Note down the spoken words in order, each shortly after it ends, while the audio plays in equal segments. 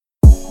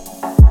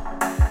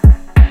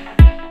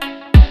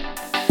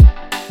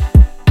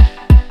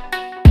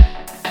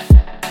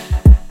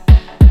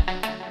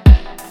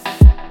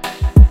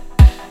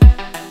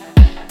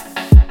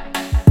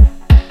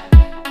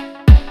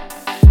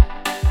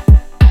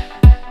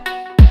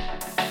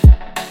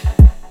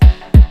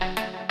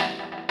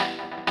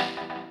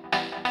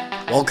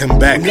Welcome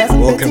back.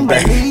 Welcome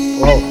back.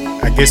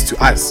 Well, I guess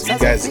to us, you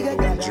guys are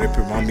the ones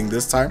reprimanding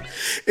this time.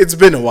 It's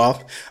been a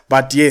while,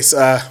 but yes,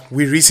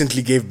 we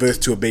recently gave birth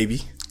to a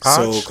baby.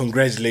 So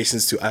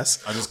congratulations to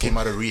us. I just came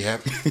out of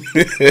rehab.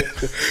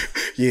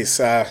 Yes.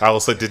 I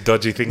also did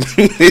dodgy things.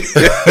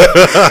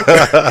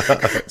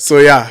 So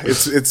yeah,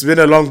 it's been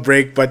a long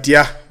break, but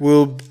yeah,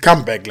 we'll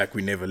come back like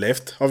we never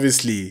left.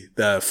 Obviously,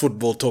 the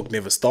football talk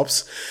never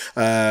stops.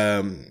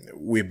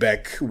 We're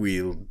back.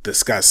 We'll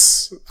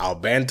discuss our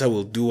banter.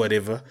 We'll do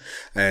whatever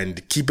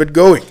and keep it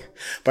going.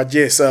 But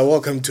yes,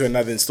 welcome to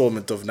another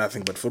installment of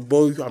Nothing But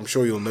Football. I'm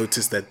sure you'll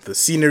notice that the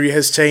scenery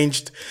has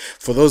changed.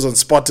 For those on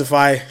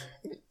Spotify,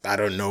 I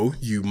don't know.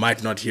 You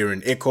might not hear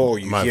an echo, or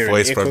My hear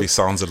voice an echo. probably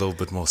sounds a little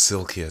bit more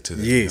silkier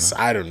today. Yes,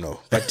 I don't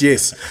know. But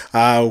yes,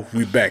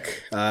 we're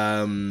back.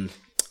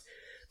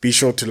 Be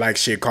sure to like,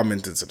 share,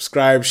 comment, and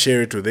subscribe.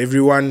 Share it with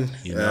everyone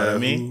You know what I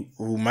mean?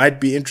 who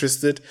might be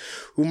interested,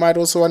 who might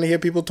also want to hear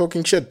people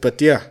talking shit.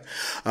 But yeah,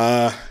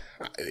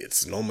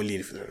 it's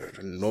normally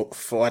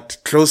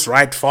close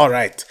right, far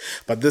right.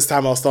 But this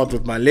time I'll start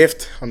with my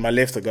left. On my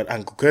left, I got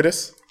Uncle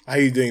Curtis. How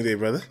you doing there,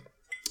 brother?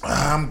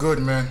 I'm good,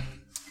 man.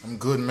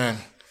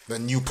 The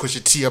new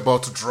Pusha T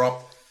about to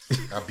drop.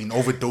 I've been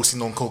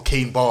overdosing on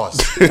cocaine bars.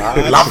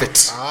 Love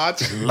it.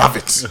 Love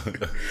it.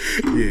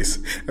 Yes.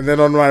 And then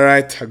on my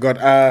right, I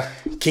got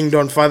King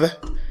Don Father.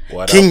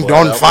 What King up,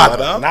 Don what up, Father.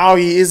 what up? Now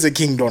he is a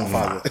King Don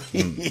Father.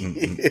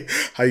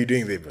 How you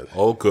doing there, brother?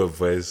 All good,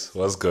 boys.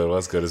 What's good?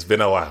 It's been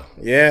a while.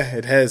 Yeah,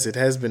 it has. It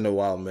has been a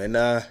while, man.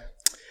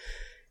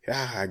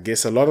 Yeah, I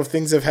guess a lot of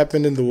things have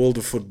happened in the world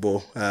of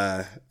football.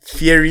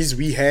 Theories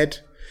we had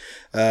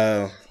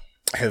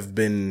have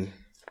been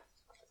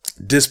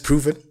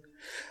disproven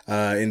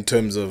in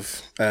terms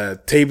of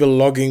table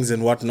loggings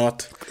and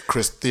whatnot.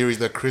 Theories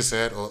that Chris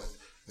had, or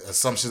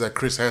assumptions that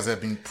Chris has,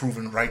 have been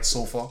proven right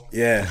so far.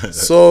 Yeah.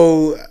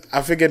 So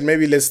I figured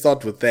maybe let's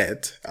start with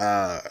that.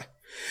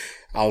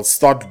 I'll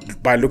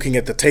start by looking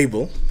at the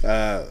table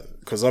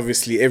because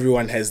obviously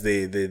everyone has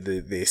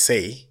their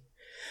say.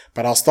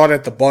 But I'll start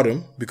at the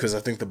bottom because I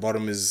think the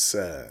bottom is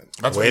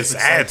That's Where it's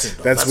at.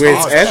 that's where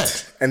it's hard.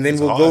 at. And then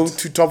we'll go hard.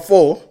 to top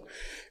four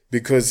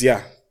because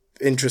yeah,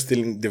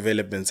 interesting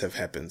developments have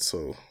happened.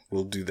 So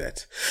we'll do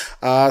that.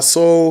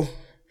 So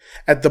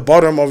at the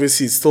bottom,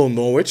 obviously, it's still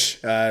Norwich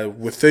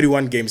with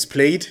 31 games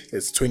played.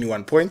 It's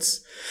 21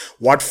 points.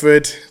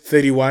 Watford,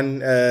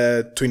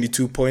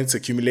 22 points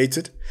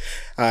accumulated.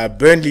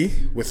 Burnley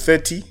with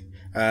 30,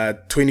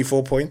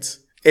 24 points.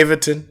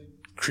 Everton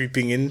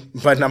creeping in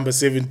by number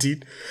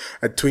 17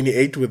 at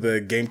 28 with a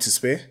game to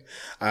spare.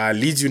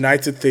 Leeds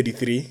United,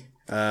 33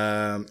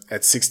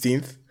 at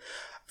 16th.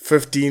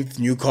 15th,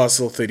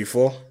 Newcastle,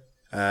 34.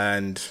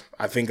 And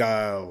I think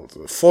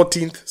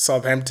 14th,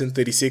 Southampton,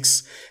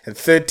 36. And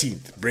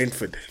 13th,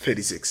 Brentford,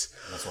 36.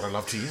 That's what I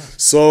love to hear.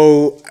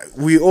 So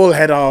we all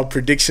had our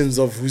predictions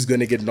of who's going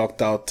to get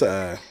knocked out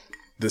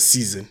this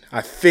season.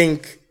 I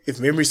think, if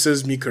memory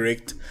serves me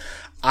correct,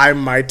 I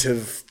might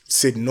have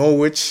said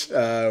Norwich,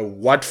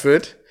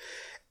 Watford,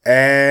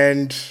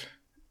 and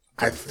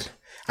I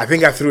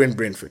think I threw in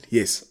Brentford.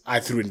 Yes, I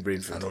threw in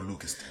Brentford. I know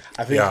Lucas did.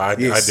 I think, Yeah,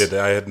 yes. I did.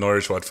 I had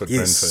Norwich, Watford, Yes.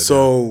 Brentford.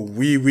 So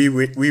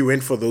we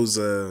went for those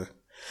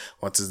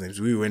what's his name?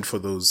 We went for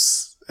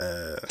those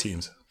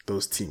teams.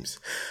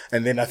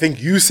 and then I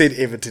think you said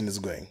Everton is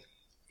going.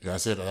 Yeah, I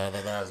said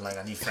I was like,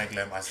 I need Frank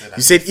Lamb.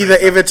 You said either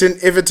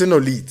Everton or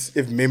Leeds,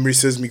 if memory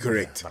serves me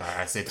correct. But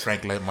I said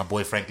Frank Lamb, my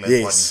boy Frank Lamb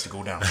Yes. needs to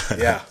go down.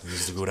 Yeah. He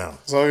needs to go down.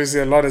 So obviously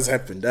a lot has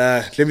happened.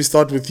 Let me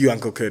start with you,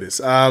 Uncle Curtis.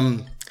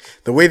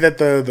 The way that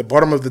the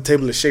bottom of the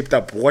table is shaped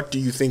up, what are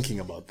you thinking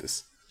about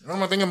this? What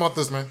am I thinking about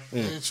this, man?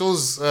 It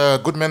shows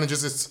good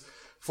managers. It's,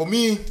 for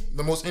me,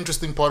 the most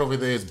interesting part over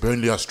there is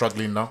Burnley are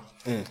struggling now.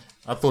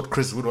 I thought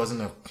Chris Wood was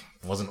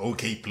an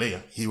okay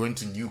player. He went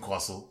to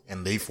Newcastle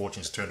and their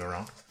fortunes turned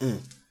around.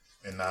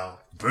 And now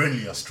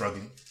Burnley are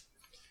struggling.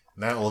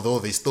 Now, although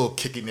they're still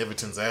kicking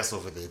Everton's ass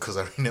over there, because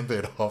I remember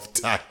at half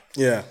time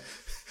Yeah.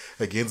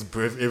 against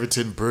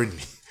Everton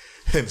Burnley.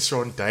 And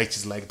Sean Dyche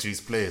is like to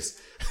his players,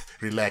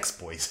 relax,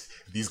 boys.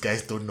 These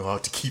guys don't know how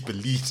to keep a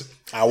lead.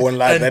 I won't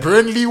lie. And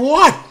Burnley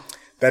won.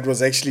 That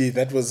was I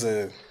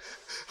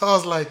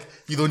was like,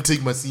 you don't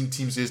take my team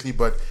seriously,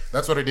 but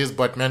that's what it is.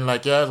 But man,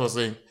 like, yeah, as I was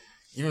saying,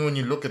 even when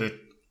you look at it,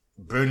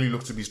 Burnley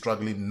looks to be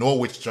struggling.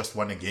 Norwich just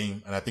won a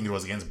game, and I think it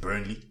was against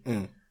Burnley.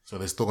 So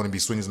there's still going to be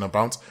swings and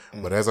bounce.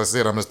 But as I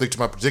said, I'm going to stick to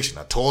my prediction.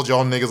 I told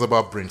y'all niggas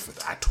about Brentford.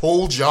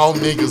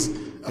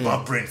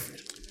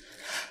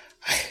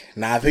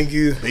 Nah, I think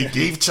you. They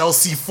gave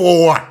Chelsea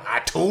 4-1. I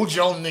told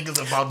y'all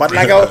niggas about But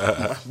like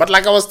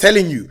I was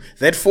telling you,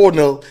 that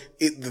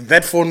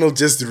 4-0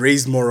 just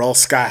raised morale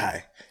sky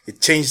high. It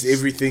changed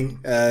everything.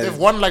 They've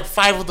won like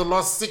 5 of the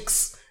last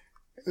 6.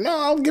 No,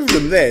 I'll give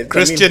them that.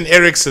 Christian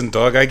Eriksen,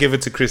 dog. I give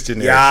it to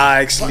Christian Eriksen. Yeah,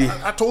 actually.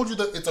 I told you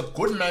that it's a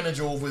good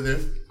manager over there.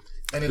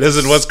 And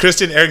Listen, was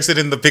Christian Eriksen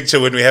in the picture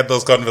when we had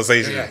those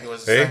conversations? Yeah, he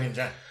was Eh? signing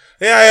Jan.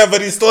 Yeah, but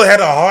he still had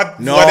a heart.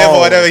 No.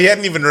 Whatever. He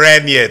hadn't even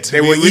ran yet.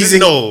 They were We didn't easing.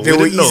 know. They We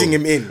were didn't know. easing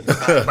him in.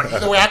 But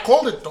either way, I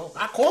called it, though.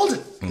 I called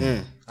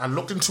it. I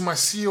looked into my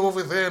CEO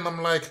over there and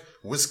I'm like,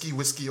 whiskey,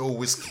 whiskey, oh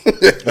whiskey.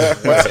 What's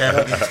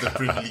happening to the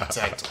Premier League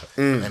title?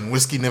 And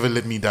whiskey never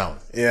let me down.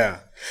 Yeah.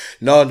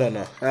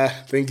 No. I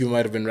think you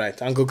might have been right.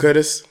 Uncle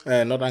Curtis.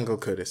 Not Uncle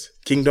Curtis.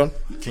 King Don.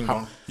 King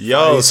Kong.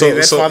 Yo, you say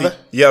that,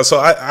 father? So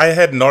I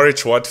had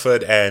Norwich,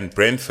 Watford, and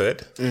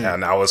Brentford,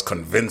 and I was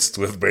convinced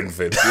with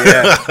Brentford.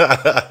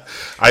 Yeah.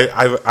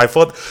 I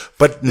thought,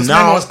 but This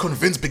now man was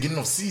convinced beginning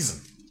of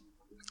season.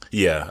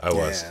 yeah, I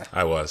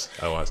was.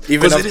 Even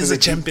Because after it is a they-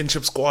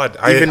 championship squad.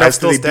 Even I after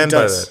still they stand beat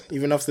by us. that.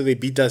 Even after they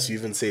beat us, you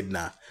even said,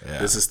 nah, Yeah.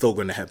 this is still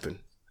going to happen.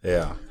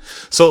 Yeah.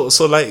 So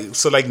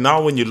like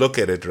now when you look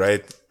at it,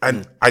 right?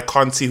 And I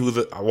can't see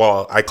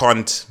I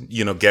can't,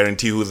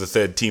 guarantee who the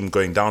third team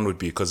going down would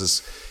be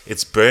because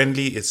it's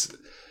Burnley,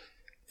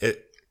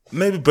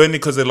 maybe Burnley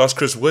because they lost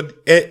Chris Wood.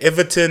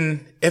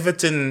 Everton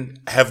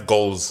have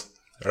goals,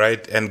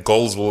 right? And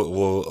goals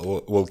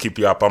will keep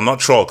you up. I'm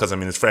not sure because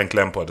it's Frank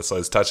Lampard, so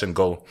it's touch and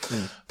go.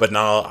 But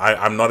now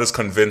I'm not as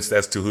convinced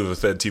as to who the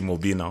third team will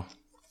be now.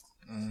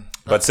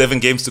 But 7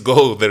 games to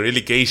go. The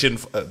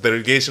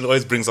relegation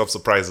always brings up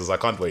surprises. I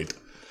can't wait.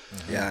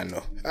 Yeah, I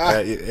know.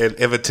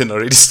 Everton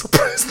already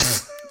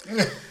surprised.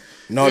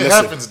 No, It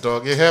listen, happens,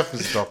 dog. It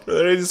happens, dog.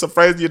 Already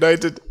surprised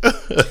United.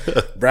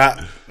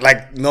 bruh.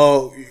 Like,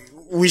 no,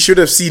 we should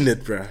have seen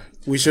it, bruh.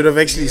 We should have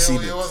actually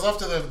seen It it. was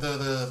after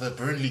the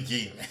Burnley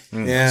game.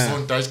 Yeah.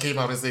 Son Dyche came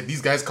out and said,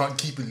 these guys can't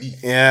keep a lead.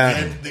 Yeah.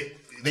 And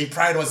they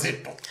pride was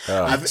it, dog.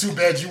 It's too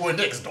bad you were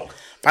next, dog.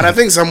 But I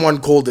think someone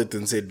called it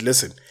and said,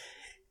 listen,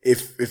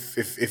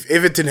 if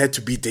Everton had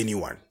to beat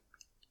anyone,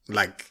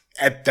 like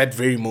at that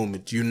very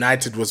moment,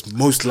 United was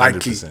most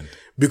likely 100%.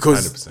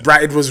 because 100%.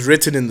 right, it was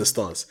written in the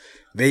stars.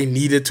 They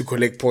needed to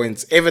collect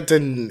points.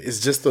 Everton is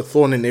just a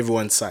thorn in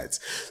everyone's sides.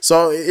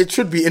 So it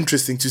should be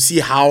interesting to see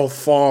how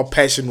far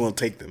passion will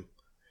take them.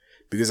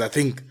 Because I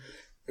think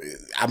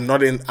I'm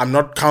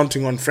not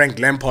counting on Frank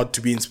Lampard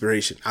to be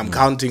inspiration. I'm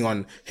counting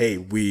on, hey,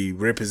 we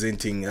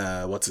representing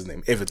what's his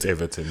name?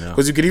 Everton, yeah.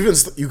 Because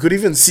you could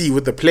even see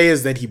with the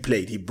players that he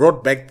played, he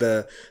brought back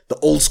the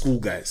old school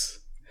guys.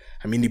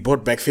 I mean, he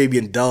brought back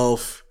Fabian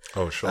Delph.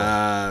 Oh, sure.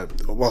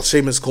 Well,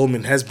 Seamus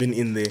Coleman has been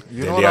in there.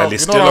 You Dele what Alli I'll-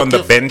 still what I'll on the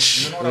give-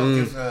 bench. You know what I'll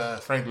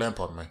give Frank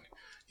Lampard, man?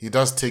 He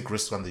does take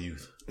risks on the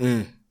youth.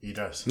 He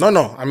does.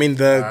 No. I mean,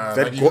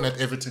 Like even at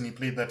Everton, he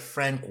played that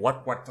Frank,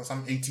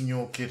 some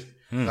 18-year-old kid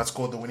that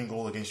scored the winning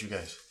goal against you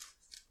guys.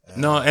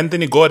 No,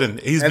 Anthony Gordon.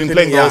 He's been Anthony-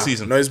 playing the yeah, whole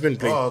season. No, he's been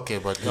playing. Oh, okay,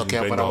 but playing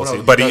but, the whole what season.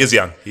 else? But he does- is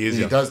young. He is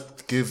He young. does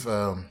give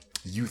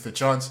youth a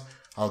chance.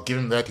 I'll give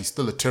him that. He's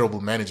still a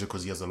terrible manager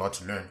because he has a lot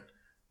to learn.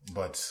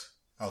 But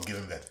I'll give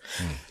him that.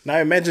 Now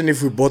imagine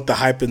if we bought the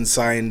hype and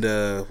signed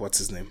what's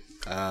his name?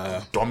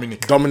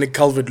 Dominic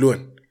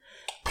Calvert-Lewin.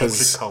 Patrick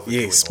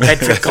Calvert-Lewin. Yes,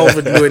 Patrick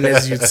Calvert-Lewin,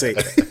 as you'd say.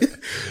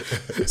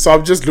 So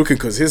I'm just looking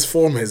because his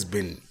form has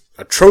been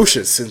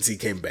atrocious since he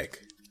came back.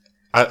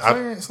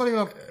 It's not even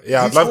a,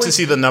 Yeah, I'd he's love to always-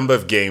 see the number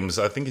of games.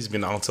 I think he's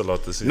been out a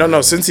lot this season.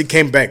 No, since he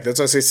came back. That's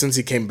why I say since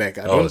he came back.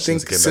 I don't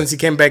since think he came since he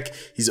came back,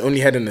 he's only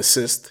had an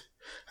assist.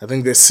 I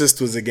think the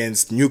assist was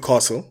against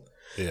Newcastle.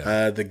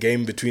 Yeah. The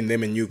game between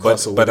them and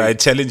Newcastle. But where I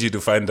challenge you to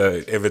find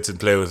a Everton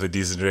player with a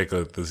decent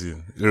record this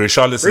season.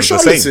 Richarlison's the same.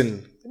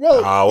 Richarlison.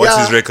 Well, What's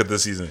yeah. his record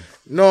this season?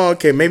 No,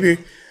 okay, maybe.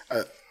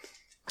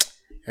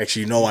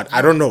 Actually, you know what?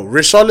 I don't know.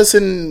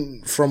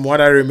 Richarlison, from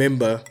what I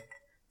remember,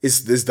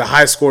 is the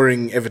high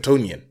scoring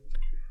Evertonian.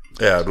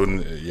 Yeah, I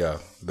wouldn't. Yeah,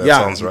 that Yeah.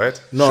 sounds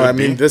right. No, Should I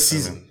mean be. this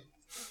season.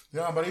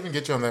 Yeah, but I even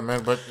get you on that,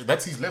 man. But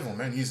that's his level,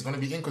 man. He's going to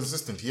be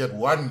inconsistent. He had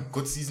one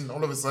good season.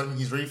 All of a sudden,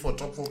 he's ready for a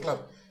top 4 club.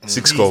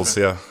 6 Please, goals.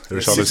 man. Yeah,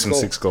 Richarlison goals.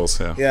 6 goals.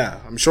 Yeah. Yeah,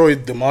 I'm sure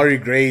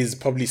Damari Gray is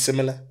probably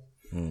similar.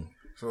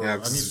 So Yeah,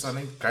 I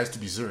need guys to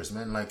be serious,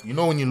 man. Like, you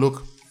know, when you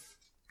look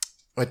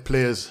at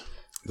players,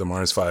 The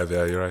Mars 5.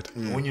 Yeah, you're right.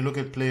 when you look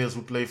at players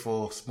who play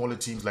for smaller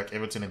teams like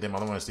Everton and them, I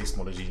don't want to say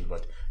smaller teams,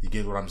 but you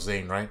get what I'm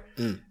saying, right?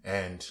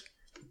 And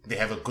they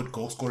have a good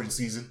goal scoring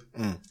season.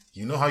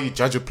 You know how you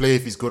judge a player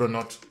if he's good or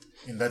not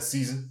in that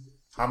season?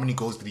 How many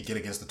goals did he get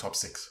against the top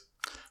 6?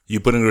 You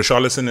putting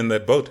Richarlison in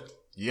that boat?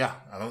 Yeah,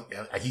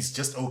 he's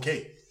just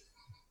okay.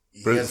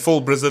 He has-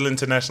 Full Brazil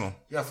international.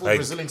 yeah, full Like,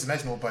 Brazil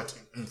international, but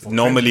for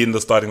normally in the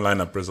starting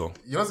lineup, Brazil.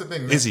 you know the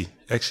thing, man? Is he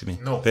actually?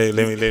 No. Let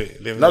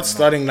me. Not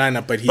starting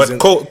lineup, but he's But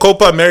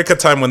Copa America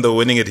time when they were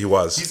winning it, he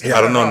was. He's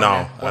I don't know around,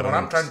 now. man. But what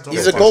I'm trying to talk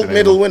he's a about- gold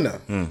medal winner.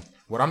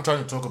 What I'm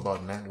trying to talk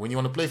about, man, when you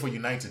want to play for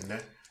United,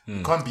 man,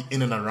 you can't be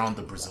in and around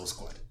the Brazil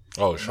squad.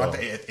 Oh, sure. Not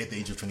at the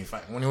age of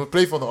 25. When you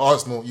play for the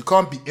Arsenal, you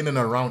can't be in and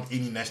around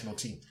any national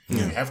team.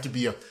 You have to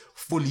be a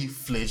fully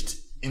fledged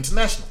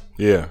international.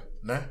 Yeah.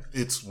 Nah?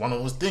 It's one of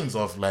those things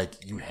of like,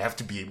 you have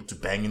to be able to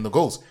bang in the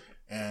goals.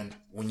 And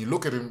when you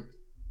look at him,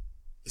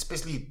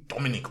 especially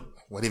Dominic,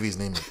 whatever his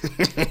name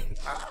is.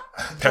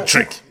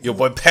 Patrick. Your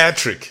boy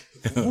Patrick.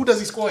 Who does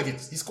he score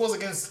against? He scores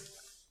against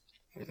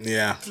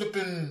Yeah.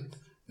 flipping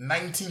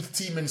 19th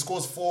team and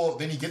scores 4.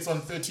 Then he gets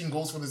on 13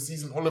 goals for the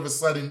season. All of a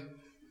sudden,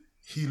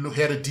 he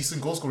had a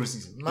decent goal scoring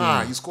season.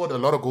 Nah, you scored a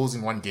lot of goals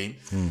in one game.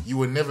 You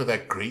were never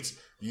that great.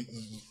 You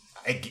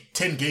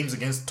 10 games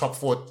against top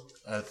 4,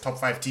 top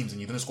 5 teams, and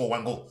you didn't score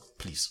 1 goal.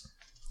 Please.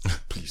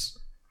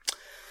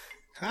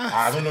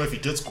 I don't know if he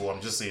did score.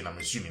 I'm just saying. I'm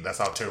assuming that's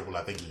how terrible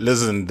I think he is.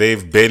 Listen,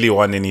 they've barely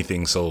won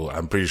anything, so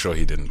I'm pretty sure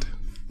he didn't.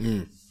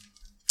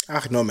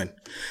 No, man.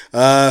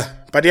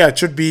 But yeah, it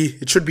should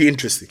be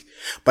interesting.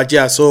 But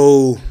yeah,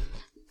 so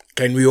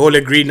can we all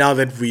agree now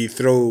that we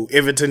throw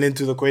Everton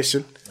into the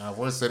question? I've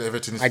always said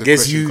Everton is I the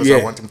guess question you- because yeah.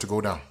 I want him to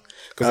go down.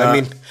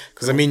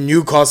 Because I mean,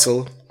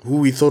 Newcastle, who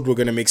we thought were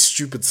going to make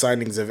stupid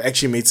signings, have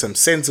actually made some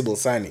sensible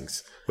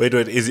signings. Wait,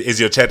 is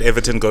your chat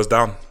Everton goes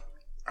down?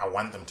 I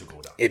want them to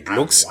go down. It I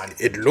looks want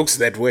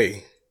that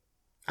way.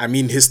 I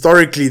mean,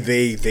 historically,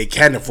 they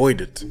can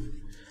avoid it.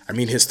 I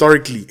mean,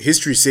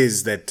 history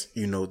says that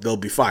they'll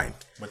be fine.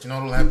 But you know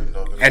what'll happen,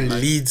 though? And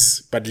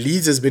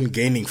Leeds has been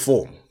gaining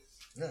form.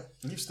 Yeah,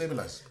 Leeds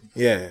stabilize.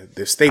 Yeah,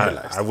 they've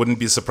stabilized. I wouldn't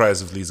be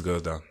surprised if Leeds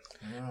goes down.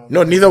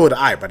 No, neither would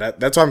I. But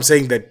that's why I'm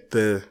saying that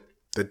the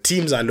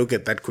teams I look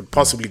at that could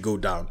possibly go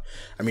down.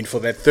 I mean, for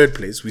that third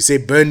place, we say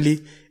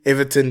Burnley,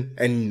 Everton,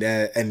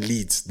 and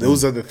Leeds.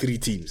 Those are the three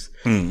teams.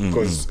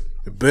 Because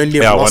Burnley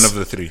have lost, one of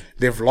the three.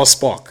 They've lost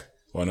spark.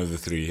 One of the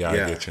three. Yeah, I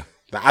get you.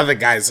 The other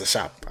guys are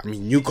sharp. I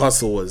mean,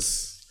 Newcastle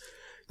was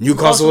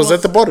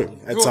at the bottom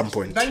at some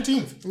point.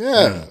 19th.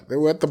 Yeah, they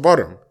were at the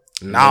bottom.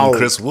 Now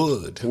Chris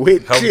Wood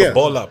wait, held clear. the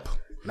ball up.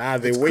 Now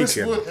they Chris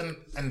waiting. Wood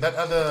and that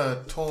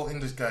other tall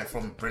English guy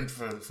from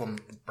Brentford, from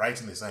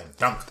Brighton, they signed.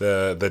 Dunk.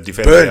 The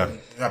defender. Burn.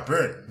 Yeah.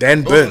 Burn.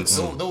 Dan Burns.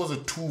 Those are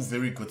two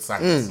very good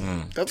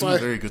signings. That's Two why.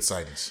 very good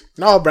signings.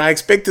 No, bro, I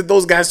expected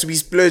those guys to be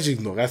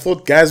splurging though. I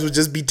thought guys would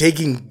just be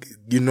taking,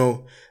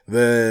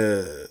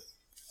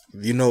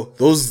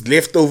 those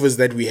leftovers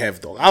that we have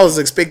though. I was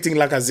expecting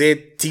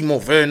Lacazette,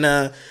 Timo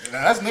Werner.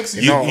 That's next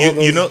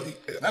season.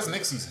 That's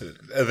next season.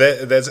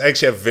 That's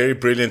actually a very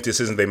brilliant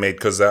decision they made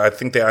because I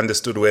think they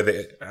understood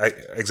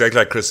exactly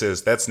like Chris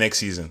says. That's next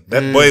season.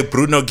 That boy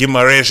Bruno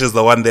Guimaraes is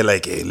the one they're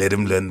like, hey, let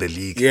him learn the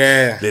league.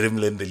 Yeah. Let him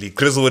learn the league.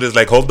 Chris Wood is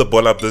like, hold the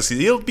ball up this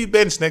season. He'll be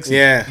benched next season.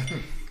 Yeah.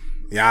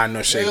 Yeah, no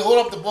They shit.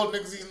 hold up the ball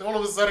next season. All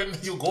of a sudden,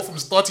 he'll go from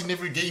starting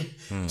every game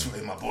to,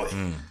 hey, my boy.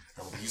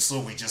 You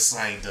saw we just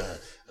signed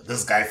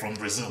this guy from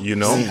Brazil. You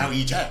know? See how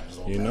he jams.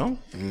 You know?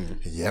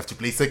 You have to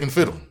play second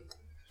fiddle.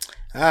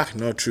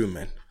 No, true,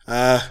 man.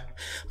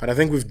 But I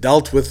think we've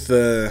dealt with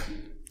with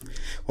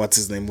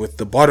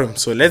the bottom.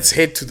 So let's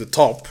head to the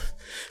top.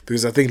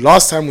 Because I think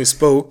last time we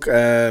spoke,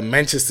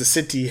 Manchester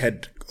City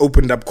had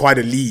opened up quite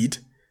a lead.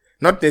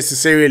 Not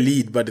necessarily a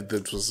lead, but it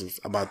was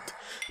about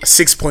a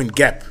 6-point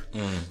gap.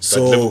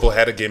 So But Liverpool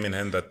had a game in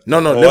hand that. No,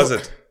 Or Liverpool- was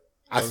it?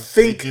 I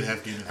think did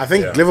have game in I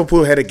think Yeah.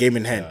 Liverpool had a game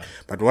in hand.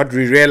 But what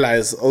we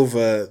realized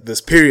over this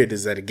period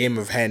is that a game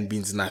of hand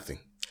means nothing.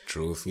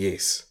 Truth.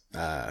 Yes.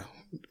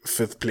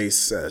 Fifth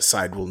place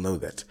side will know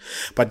that.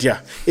 But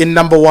yeah, in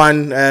number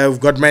one, we've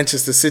got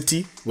Manchester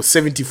City with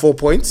 74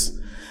 points.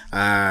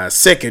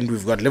 Second,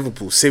 we've got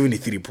Liverpool,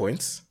 73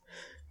 points.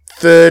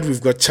 Third,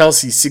 we've got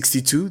Chelsea,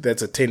 62.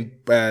 That's a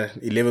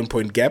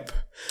 11-point gap.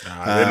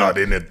 They're not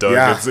in it, dog.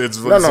 Yeah. It's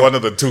No. one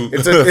of the two.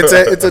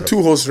 It's a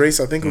two-horse race.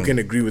 I think we can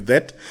agree with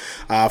that.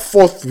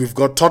 Fourth, we've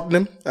got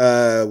Tottenham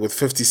with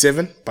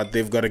 57, but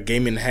they've got a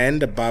game in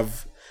hand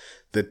above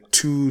the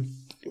two.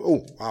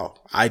 Oh, wow.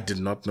 I did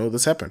not know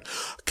this happened.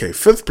 Okay,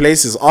 fifth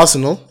place is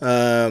Arsenal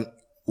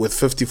with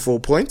 54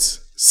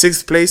 points.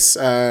 Sixth place,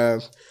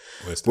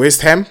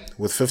 West Ham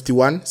with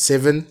 51.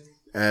 Seven,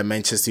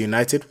 Manchester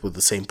United with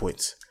the same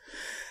points.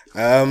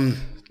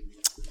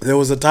 There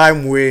was a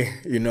time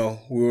where, we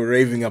were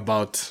raving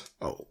about,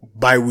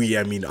 by we,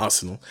 I mean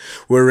Arsenal.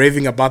 We were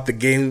raving about the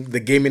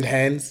game in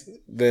hand,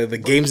 the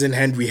games in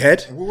hand we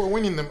had. We were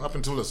winning them up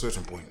until a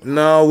certain point.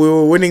 No, we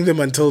were winning them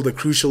until the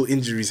crucial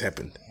injuries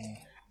happened.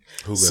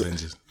 Who got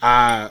injured?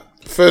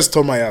 First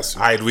Tomayasu.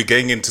 All right, we're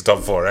going into top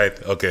four,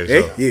 right? Okay.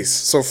 Eh? Sure. Yes.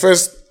 So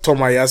first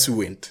Tomayasu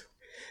went.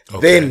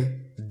 Okay.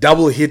 Then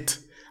double hit.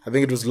 I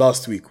think it was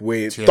last week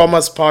where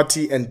Thomas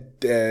Partey and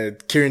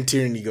Kieran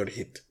Tierney got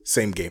hit.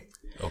 Same game.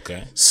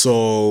 Okay.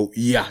 So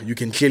yeah, you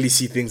can clearly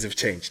see things have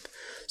changed.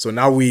 So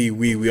now we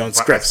on But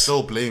I scraps.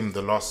 still blame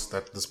the loss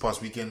that this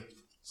past weekend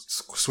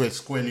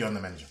squarely on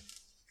the manager.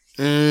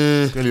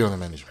 Squarely on the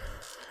manager.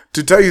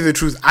 To tell you the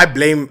truth, I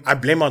blame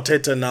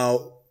Arteta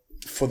now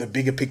for the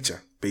bigger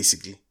picture,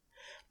 basically.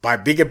 By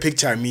bigger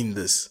picture, I mean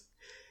this.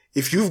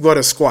 If you've got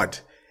a squad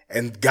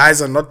and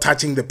guys are not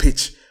touching the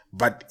pitch,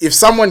 but if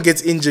someone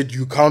gets injured,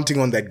 you're counting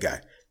on that guy.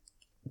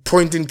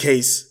 Point in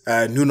case,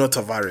 Nuno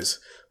Tavares,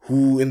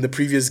 who in the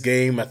previous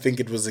game, I think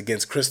it was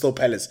against Crystal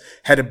Palace,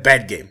 had a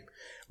bad game.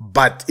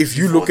 But if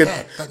you look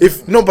at,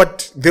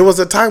 but there was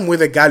a time where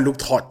the guy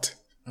looked hot.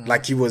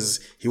 Like he was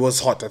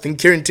hot. I think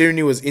Kieran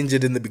Tierney was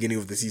injured in the beginning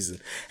of the season,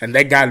 and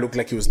that guy looked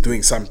like he was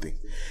doing something.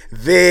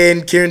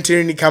 Then Kieran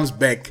Tierney comes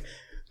back,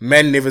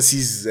 man never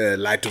sees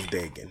light of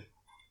day again.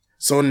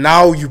 So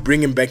now you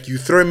bring him back, you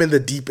throw him in the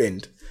deep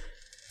end,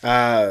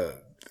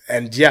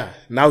 and yeah,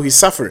 now he's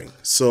suffering.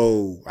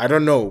 So I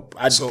don't know.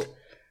 So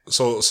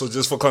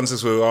just for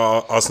context,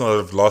 Arsenal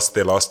have lost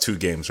their last two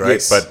games, right?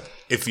 Yes. But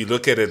if you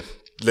look at it,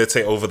 let's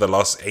say over the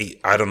last 8,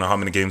 I don't know how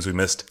many games we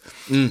missed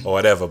or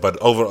whatever, but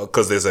over,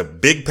 because there's a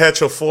big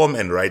patch of form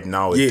and right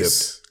now it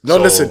Yes. dipped. No,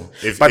 listen.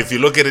 If you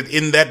look at it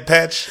in that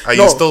patch,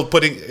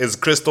 is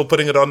Chris still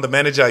putting it on the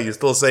manager? Are you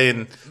still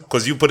saying,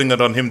 because you're putting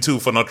it on him too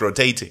for not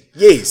rotating?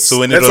 Yes. So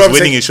when it was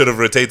winning, he should have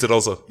rotated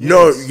also.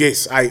 No,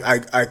 yes,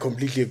 I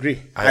completely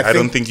agree. I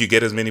don't think you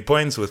get as many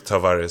points with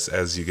Tavares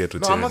as you get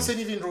with Tierney. I'm not saying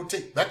even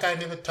rotate. That guy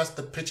never touched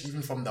the pitch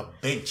even from the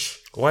bench.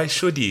 Why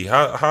should he?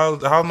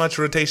 How much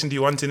rotation do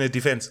you want in a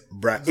defense?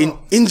 Bruh,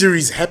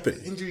 injuries happen.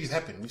 Injuries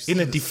happen. In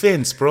a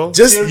defense, bro.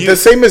 Just the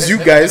same as you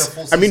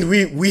guys. I mean,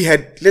 we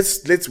had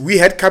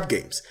cup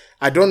games.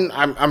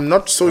 I'm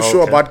not so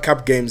sure about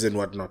cup games and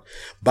whatnot,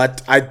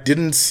 but I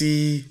didn't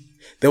see.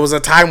 There was a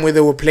time where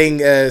they were playing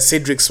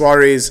Cedric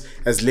Suarez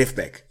as left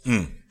back,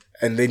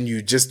 and then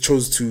you just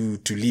chose to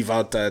leave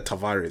out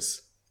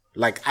Tavares.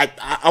 Like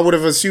I would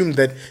have assumed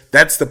that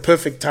that's the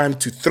perfect time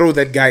to throw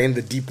that guy in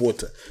the deep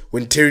water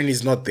when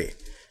Tierney's not there.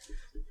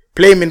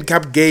 Play him in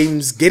cup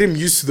games, get him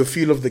used to the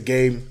feel of the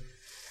game,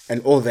 and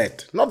all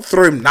that. Not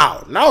throw him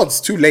now. Now it's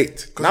too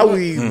late. Now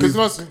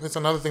it's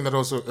another thing that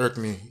also irked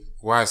me.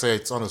 Why I say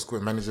it's on the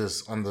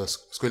managers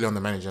squarely on the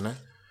manager.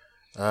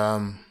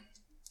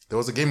 There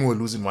was a game we were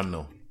losing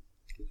 1-0.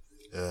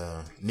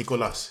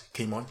 Nicolas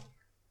came on,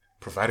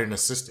 provided an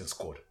assist and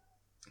scored.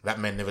 That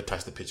man never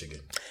touched the pitch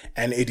again.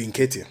 And Eddie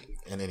Nketiah.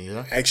 And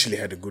then actually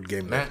had a good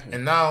game.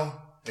 And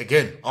now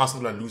again,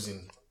 Arsenal are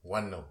losing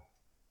 1-0.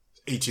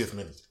 80th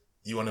minute.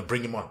 You want to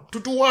bring him on to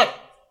do what?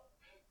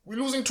 We're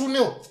losing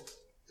 2-0.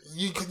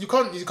 You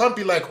can't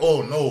be like,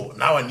 oh no,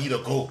 now I need a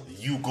goal.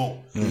 You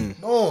go.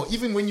 No,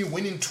 even when you're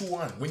winning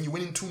 2-1, when you're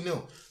winning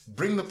 2-0,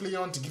 bring the player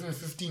on to give him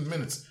 15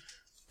 minutes.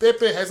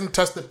 Pepe hasn't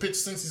touched the pitch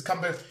since he's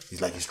come back.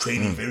 He's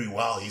training very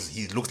well.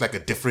 He looks like a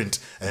different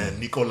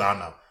Nicola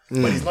now.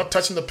 But he's not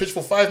touching the pitch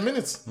for 5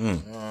 minutes.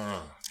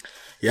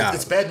 Yeah,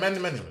 it's bad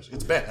man management.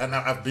 It's bad, and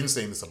I've been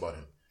saying this about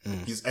him.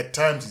 At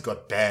times he's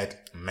got bad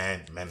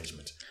man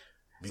management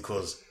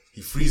because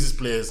he freezes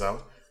players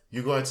out.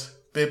 You got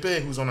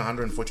Pepe, who's on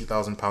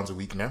 £140,000 a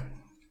week now.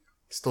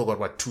 Still got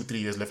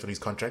 2-3 years left on his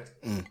contract,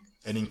 and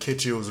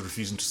Nketiah was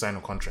refusing to sign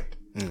a contract.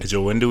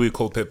 Joe, when do we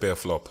call Pepe a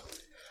flop?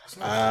 It's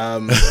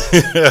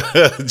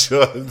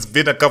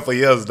been a couple of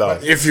years now.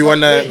 If you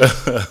wanna,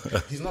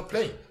 he's not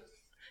playing.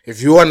 If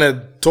you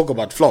wanna talk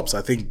about flops,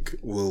 I think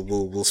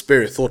we'll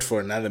spare a thought for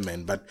another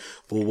man, but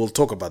we'll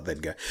talk about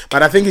that guy.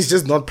 But I think he's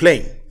just not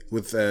playing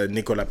with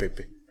Nicola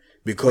Pepe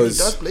because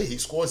he does play. He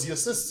scores, he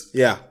assists.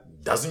 Yeah,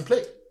 doesn't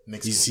play.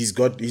 He's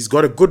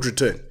got a good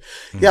return.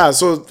 Yeah,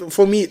 so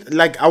for me,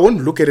 I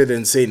won't look at it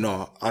and say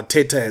no.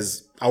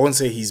 Arteta I won't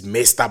say he's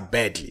messed up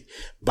badly,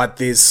 but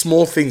there's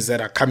small things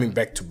that are coming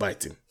back to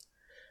bite him.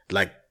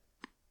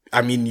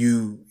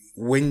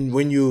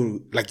 When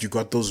you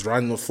got those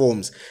run of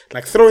forms,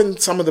 throw in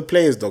some of the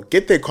players, though,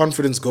 get their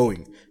confidence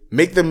going,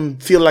 make them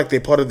feel like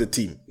they're part of the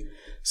team.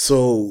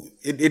 So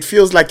it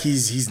feels like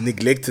he's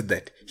neglected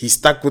that. He's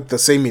stuck with the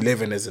same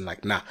 11 as in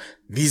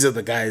these are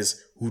the guys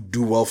who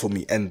do well for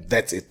me, and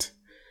that's it.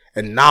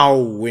 And now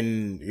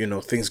when,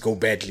 things go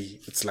badly,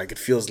 it's it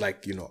feels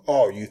like,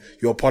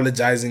 you're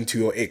apologizing to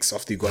your ex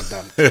after you got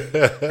dumped.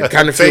 It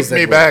kind of feels Take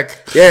me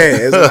back.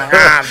 Yeah.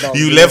 It's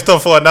you left her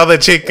for another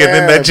chick and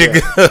then that chick.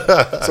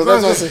 So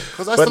that's what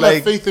because I still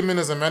have faith in him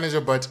as a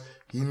manager, but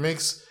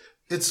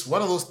it's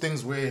one of those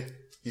things where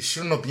he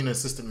shouldn't have been an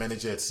assistant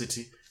manager at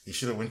City. He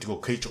should have went to go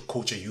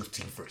coach a youth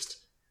team first.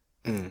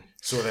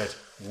 So that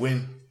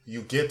when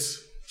you get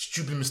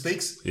stupid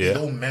mistakes, they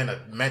don't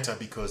matter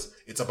because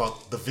it's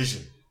about the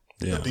vision.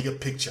 The bigger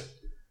picture.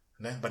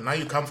 But now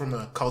you come from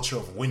a culture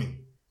of winning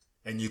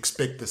and you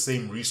expect the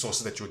same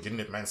resources that you're getting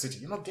at Man City.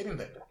 You're not getting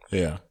that.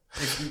 Yeah.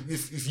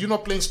 If you're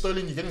not playing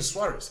Sterling, you're getting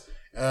Suarez.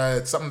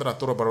 It's something that I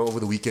thought about over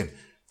the weekend.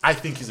 I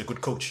think he's a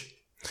good coach.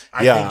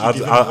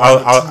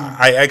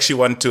 I actually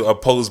want to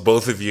oppose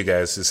both of you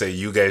guys to say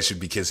you guys should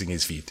be kissing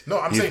his feet. No,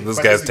 I'm saying this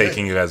guy's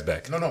taking you guys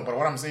back. No, but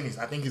what I'm saying is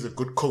I think he's a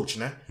good coach,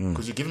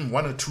 because you give him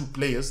 1 or 2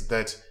 players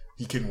that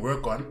he can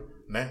work on,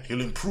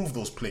 he'll improve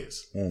those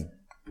players.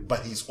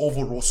 But his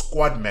overall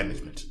squad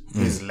management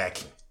is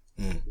lacking.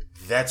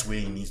 That's where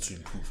he needs to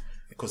improve.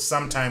 Because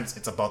sometimes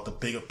it's about the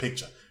bigger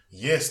picture.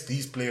 Yes,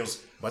 these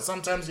players, but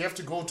sometimes you have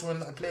to go to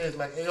a player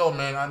like, hey, yo,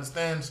 man, I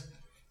understand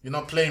you're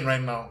not playing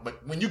right now,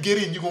 but when you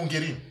get in, you're going to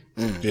get in.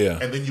 Yeah.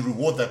 And then you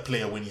reward that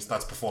player when he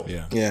starts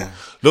performing. Yeah.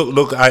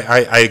 Look,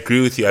 I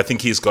agree with you. I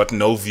think he's got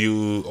no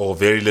view or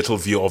very little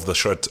view of the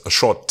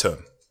short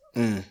term.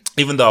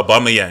 Even the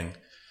Aubameyang,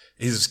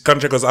 his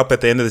contract was up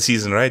at the end of the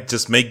season, right?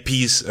 Just make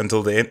peace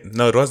until the end.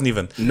 No, it wasn't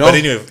even. No, but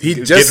anyway,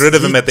 get rid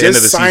of him at the end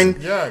of the season.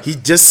 Yeah. He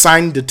just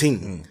signed the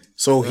thing.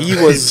 So he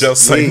was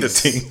just signed the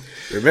thing.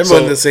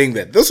 Remember saying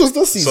that. This was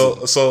the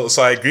season. So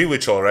I agree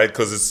with you, all right?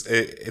 Because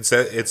it's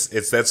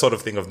that sort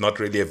of thing of not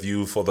really a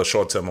view for the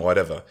short term or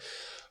whatever.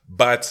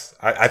 But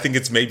I think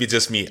it's maybe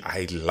just me.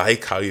 I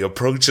like how he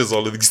approaches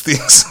all of these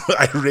things.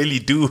 I really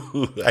do.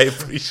 I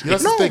appreciate it.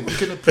 That's the thing. We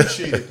can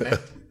appreciate it, man.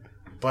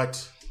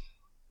 But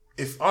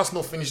if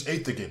Arsenal finished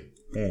 8th again,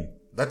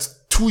 that's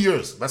 2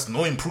 years. That's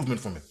no improvement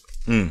from it.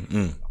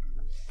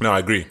 No, I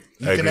agree.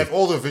 You can have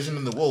all the vision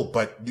in the world,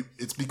 but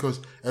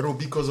it'll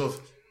be because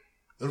of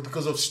It was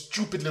because of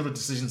stupid little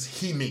decisions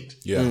he made.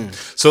 Yeah.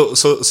 So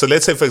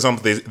let's say, for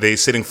example, they're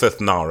sitting fifth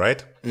now,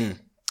 right?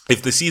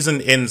 If the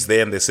season ends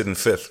there and they're sitting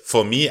fifth,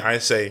 for me, I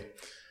say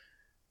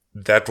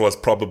that was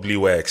probably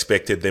where I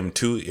expected them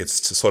to.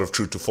 It's sort of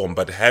true to form.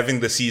 But having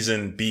the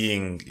season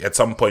being at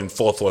some point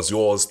fourth was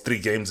yours, 3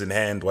 games in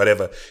hand,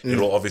 whatever, it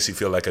will obviously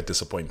feel like a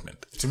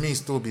disappointment. To me, it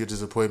still be a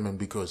disappointment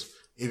because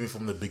even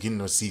from the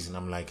beginning of the season,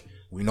 I'm like,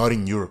 we're not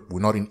in Europe.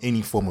 We're not in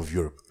any form of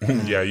Europe.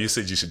 Yeah, you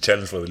said you should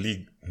challenge for the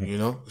league. You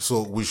know?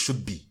 So we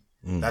should be.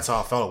 That's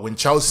how I felt. When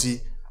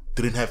Chelsea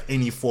didn't have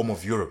any form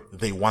of Europe,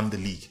 they won the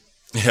league.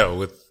 Yeah,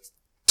 with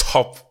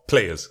top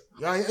players.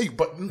 Yeah,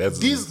 but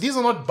these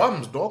are not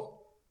bums, dog.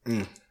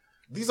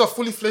 These are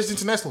fully fledged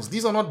internationals.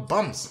 These are not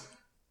bums.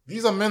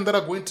 These are men that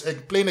are going to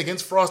playing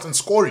against Frost and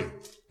scoring.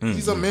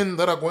 These are men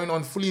that are going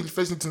on fully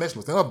fledged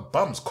internationals. They're not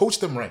bums. Coach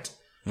them right.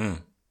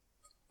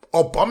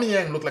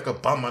 Aubameyang looked like a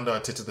bum under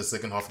Arteta the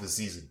second half of the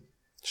season.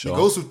 Sure.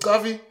 He goes to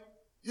Gavi.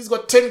 He's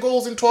got 10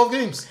 goals in 12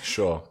 games.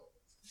 Sure.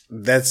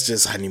 That's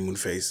just honeymoon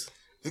phase.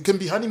 It can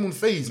be honeymoon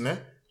phase, man.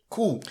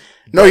 Cool.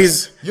 No,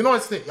 he's... You know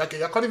what's the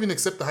thing? I can't even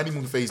accept the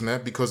honeymoon phase,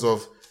 man, because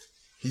of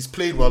he's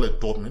played well at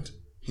Dortmund.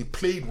 He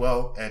played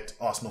well at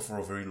Arsenal for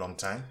a very long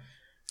time.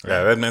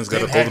 Yeah, that man's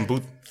got a golden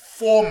boot.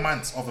 4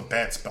 months of a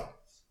bad spell.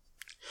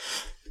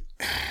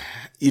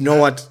 You know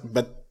what?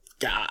 But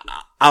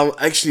I'll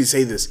actually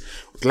say this.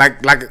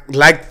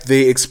 Like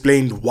they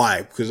explained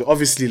why. Because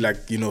obviously,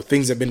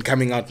 things have been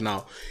coming out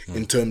now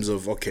in terms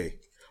of, okay,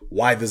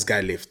 why this guy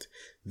left.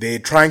 They're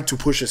trying to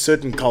push a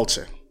certain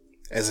culture.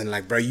 As in,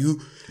 bro, you...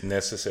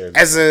 Necessarily.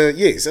 As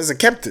a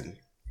captain,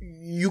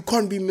 you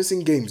can't be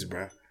missing games,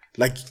 bro.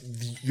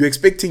 You're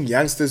expecting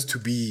youngsters to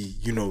be,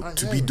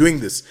 be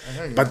doing this.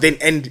 But then,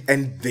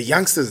 and the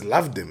youngsters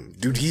loved him.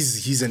 Dude,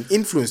 he's an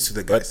influence to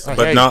the guys.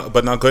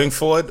 But now going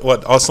forward,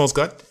 what Arsenal's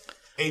got?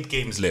 8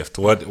 games left.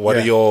 What are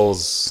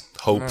y'all's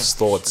hopes,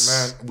 thoughts?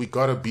 Man, we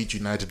gotta beat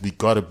United. We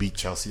gotta beat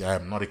Chelsea. I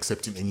am not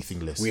accepting anything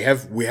less. We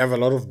have a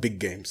lot of big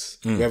games.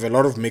 We have a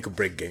lot of make or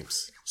break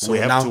games. So we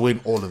have now, to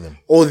win all of them.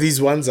 All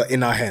these ones are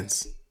in our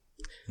hands.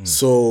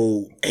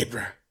 So, hey,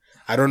 bro,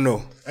 I don't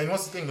know. And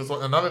what's the thing? There's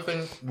another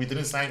thing. We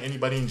didn't sign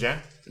anybody in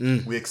Jan.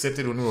 We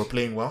accepted when we were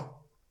playing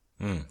well.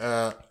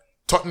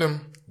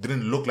 Tottenham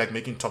didn't look like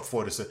making top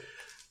 4.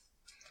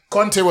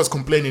 Conte was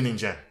complaining in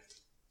Jan.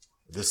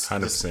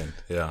 100%.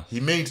 Yeah. He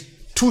made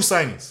 2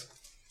 signings.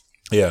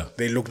 Yeah.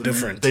 They look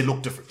different. They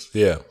look different.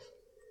 Yeah.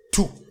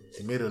 2.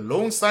 He made a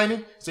loan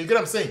signing. So you get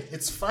what I'm saying?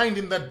 It's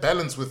finding that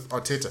balance with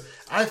Arteta.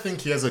 I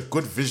think he has a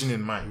good vision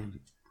in mind.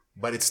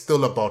 But it's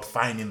still about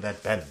finding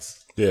that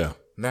balance. Yeah.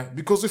 Now,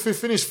 because if we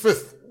finish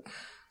 5th,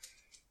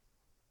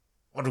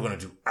 what are we going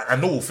to do? I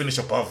know we'll finish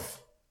above.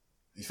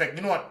 In fact,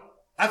 you know what?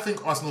 I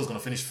think Arsenal is going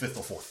to finish 5th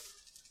or 4th.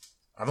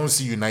 I don't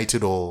see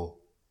United or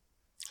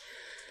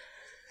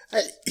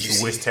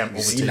West Ham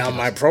overtaking now, us.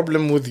 my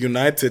problem with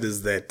United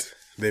is that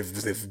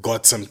they've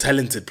got some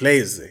talented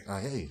players there.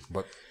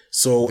 But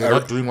So they're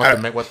not doing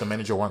what the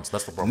manager wants.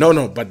 That's the problem.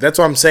 No, but that's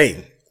what I'm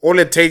saying. All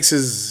it takes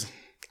is,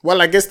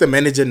 I guess the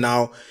manager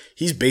now,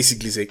 he's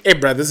basically saying, hey,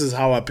 bro, this is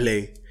how I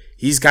play.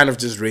 He's kind of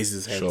just raised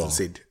his hands and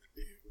said,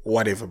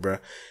 whatever, bro.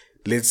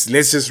 Let's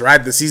just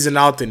ride the season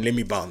out and let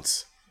me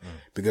bounce.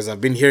 Because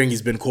I've been hearing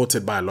he's been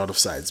quoted by a lot of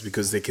sides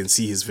because they can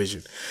see his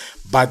vision.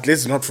 But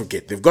let's not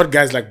forget, they've got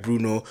guys like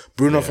Bruno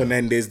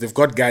Fernandes, they've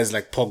got guys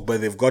like Pogba,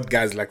 they've got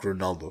guys like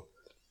Ronaldo.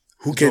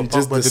 Who can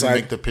just Pogba decide...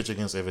 didn't make the pitch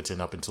against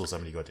Everton up until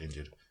somebody got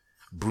injured.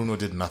 Bruno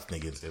did nothing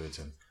against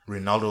Everton.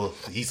 Ronaldo,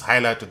 his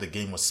highlight of the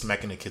game was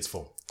smacking a kid's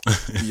phone.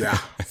 Yeah,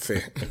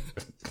 fair.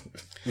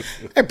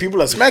 Hey,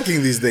 people are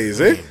smacking these days,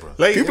 eh?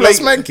 People are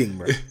smacking,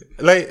 bro.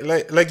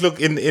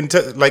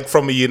 Look,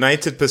 from a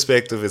United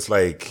perspective, it's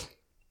like,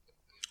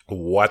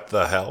 what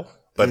the hell?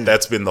 But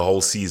that's been the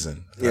whole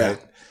season, right? Yeah.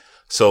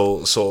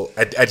 So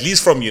at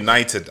least from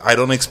United, I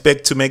don't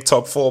expect to make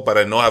top 4, but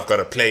I know I've got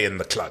to play in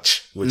the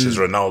clutch, which is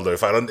Ronaldo.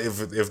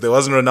 If there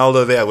wasn't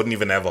Ronaldo there, I wouldn't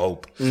even have a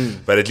hope.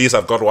 But at least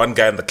I've got one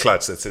guy in the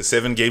clutch that says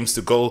 7 games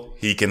to go,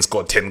 he can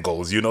score 10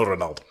 goals. You know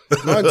Ronaldo.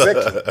 No,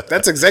 exactly.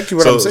 That's exactly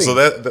what I'm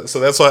saying. So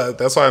that's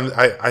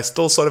why I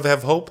still sort of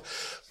have hope.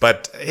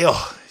 But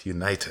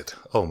United,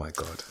 oh my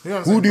God. You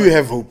know Who do you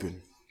have hope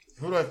in?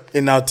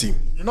 In our team?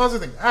 You know the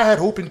thing? I had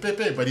hope in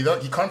Pepe, but he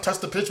can't touch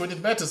the pitch when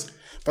it matters.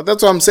 But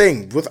that's what I'm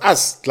saying. With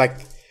us, I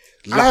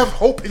have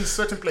hope in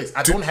certain places.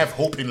 I don't have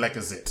hope in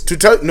Lacazette.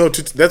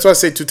 That's why I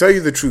say, to tell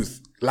you the truth,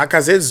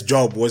 Lacazette's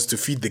job was to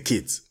feed the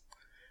kids.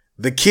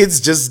 The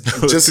kids just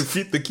to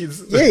feed the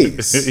kids.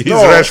 Yes. He's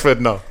Rashford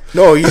now.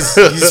 No,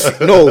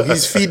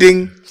 he's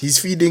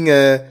feeding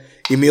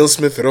Emil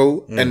Smith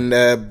Rowe and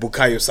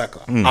Bukayo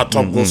Saka, our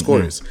top goal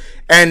scorers,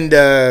 and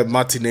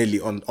Martinelli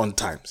on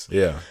times.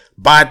 Yeah.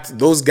 But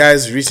those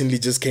guys recently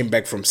just came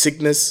back from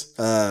sickness.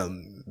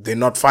 They're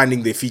not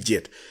finding their feet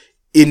yet.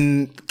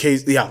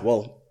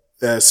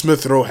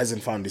 Smith Rowe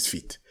hasn't found his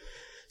feet.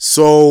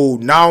 So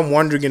now I'm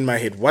wondering in my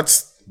head,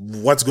 what's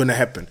going to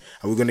happen?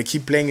 Are we going to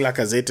keep playing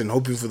Lacazette and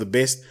hoping for the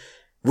best?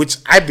 Which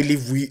I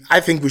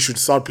think we should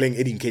start playing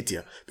Eddie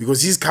Nketiah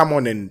because he's come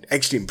on and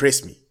actually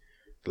impressed me.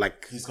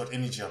 Like He's got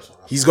energy up.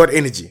 he's got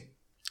energy.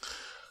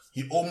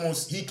 He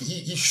almost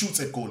he shoots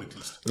at goal at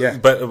least. Yeah.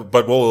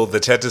 But will the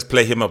chat just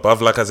play him above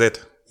Lacazette?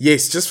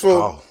 Yes, just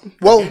for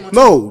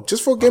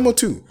just for a game or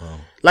two.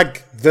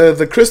 Like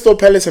the Crystal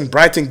Palace and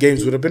Brighton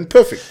games would have been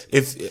perfect.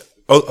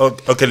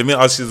 Okay, let me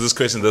ask you this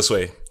question this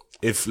way: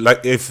 if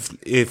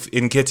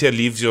Nketiah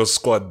leaves your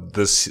squad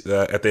this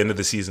at the end of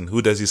the season,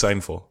 who does he sign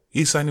for?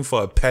 He's signing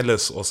for a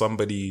Palace or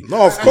somebody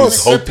No, of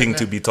course. who's hoping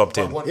to be top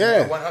 10.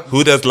 Yeah.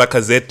 Who does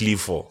Lacazette leave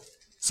for?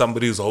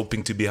 Somebody who's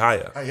hoping to be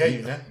higher. I hear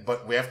you, né?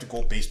 But we have to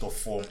go based off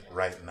form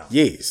right now.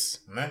 Yes,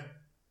 Né?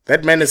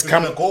 that man has We're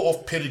come. gonna go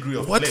off pedigree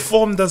of What play.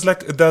 form does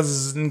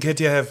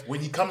Nketiah have? When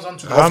he comes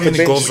onto the How pitch-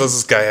 many goals does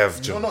this guy have,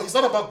 Joe? No, it's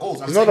not about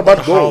goals. It's not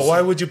about goals, Why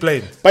would you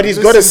play him? but he's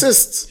got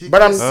assists.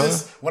 But I'm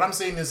What I'm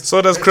saying is.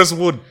 So does Chris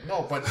Wood.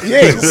 No, but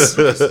Yes.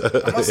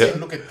 I'm not saying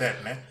look at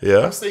that, man. Yeah.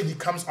 I'm saying he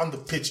comes on the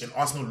pitch and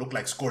Arsenal look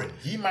like scoring.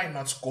 He might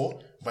not score,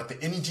 but the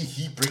energy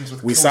he brings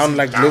with we closing sound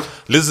like down.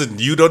 Listen,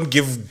 you don't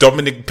give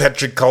Dominic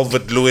Patrick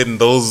Calvert-Lewin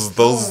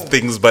those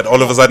things, but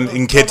all of a sudden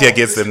Nketiah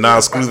gets them. Nah,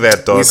 screw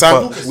that, dog. We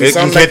sound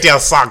Nketiah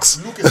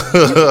sucks. Look at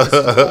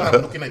what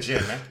I'm looking at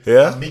here, man.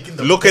 Yeah. I'm making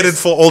the Look at it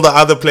best- for all the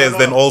other players. No,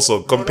 Then no. also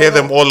No, compare no,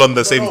 them no. all on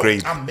the No, same no.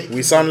 grade. I'm making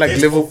we sound the like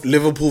best of-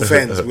 Liverpool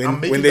fans I'm when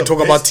making they the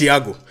talk about best-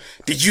 Thiago.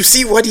 Did you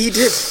see what he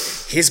did?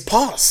 His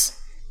pass.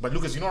 But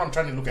Lucas, you know what I'm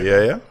trying to look at?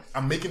 Yeah, yeah.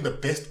 I'm making the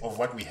best of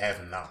what we have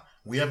now.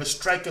 We have a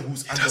striker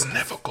who's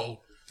under. go.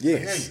 I hear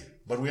Yes. you.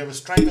 But we have a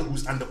striker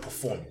who's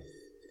underperforming.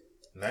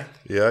 Né?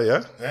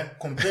 Yeah. Né?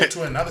 Compared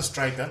to another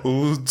striker.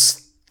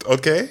 Who's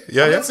okay?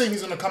 Yeah, I'm yeah. not saying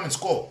he's going to come and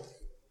score.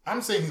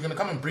 I'm saying he's going to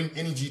come and bring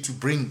energy to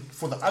bring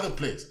for the other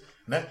players.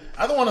 Né?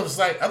 I don't want to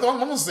say, I'm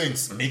not saying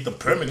make them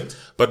permanent.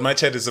 But my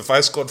chat is if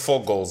I scored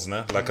 4 goals,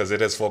 nah,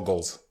 Lacazette has 4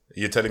 goals.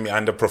 You're telling me I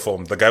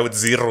underperformed. The guy with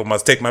 0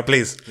 must take my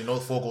place. You know,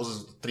 4 goals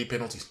is 3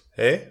 penalties.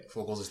 Hey?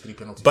 4 goals is 3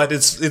 penalties. But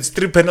it's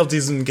 3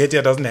 penalties and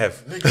Nketiah doesn't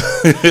have.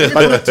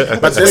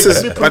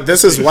 But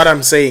this is what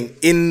I'm saying.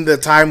 In the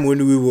time when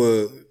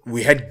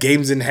we had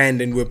games in hand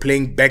and we're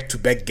playing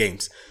back-to-back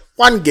games,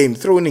 one game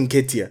thrown in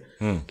Nketiah,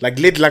 like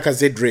let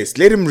Lacazette rest,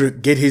 let him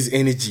get his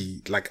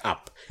energy like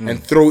up,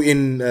 and throw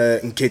in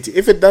Nketiah.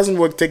 If it doesn't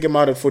work, take him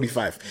out at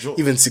 45,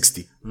 even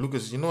 60.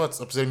 Lucas, you know what's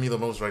upsetting me the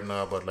most right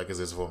now about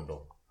Lacazette's form,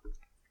 though?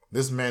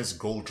 This man's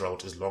goal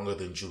drought is longer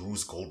than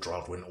Giroud's goal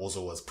drought when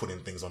Ozo was putting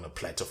things on a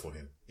platter for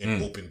him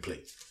in open play.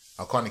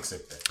 I can't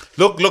accept that.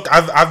 Look,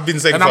 I've been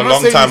saying And for I'm a not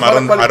long saying time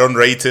he's not a I don't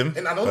rate him.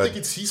 And I don't think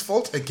it's his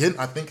fault. Again,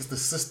 I think it's the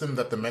system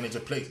that the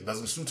manager plays. It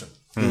doesn't suit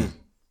him.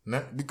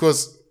 Nah,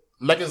 because,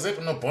 like I said,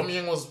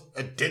 Aubameyang was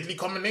a deadly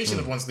combination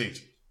at one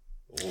stage.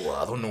 Oh,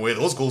 I don't know where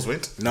those goals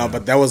went. No,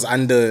 but that was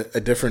under a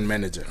different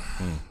manager.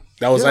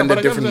 That was under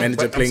a different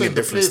manager playing a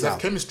different the style.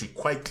 chemistry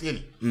quite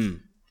clearly.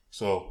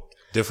 So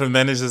Different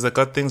managers that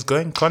got things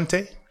going.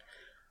 Conte,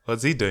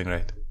 what's he doing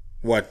right?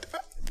 What?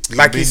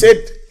 Like he said,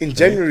 in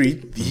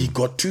January, he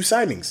got 2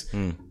 signings.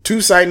 2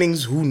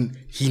 signings who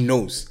he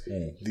knows.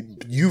 The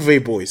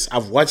Juve boys.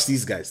 I've watched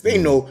these guys. They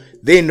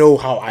know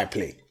how I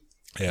play.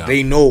 Yeah.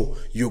 They know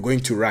you're going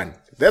to run.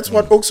 That's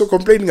what Oaks are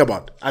complaining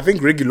about. I think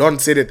Reguilon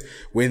said it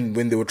when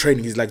they were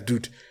training. He's like,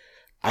 dude,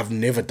 I've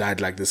never died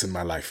like this in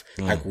my life.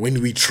 Like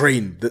when we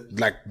train,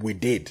 like we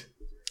did.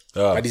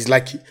 But he's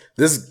like,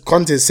 this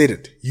contest said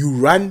it. You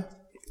run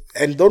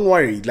and don't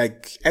worry.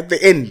 Like at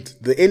the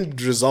end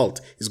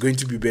result is going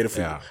to be better for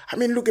you. I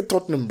mean, look at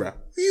Tottenham, bro.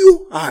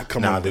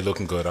 Come on. They're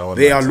looking good.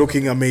 They are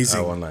looking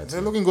amazing.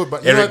 they're looking good.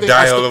 But you know Eric what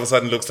I think? Dyer all of a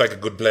sudden looks like a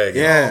good player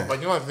again. Yeah. But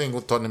you know what I think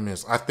with Tottenham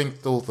is? I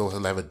think they'll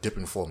have a dip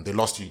in form. They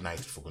lost to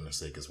United, for goodness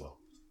sake, as well.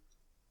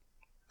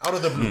 Out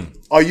of the blue.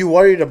 Are you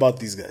worried about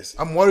these guys?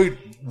 I'm worried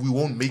we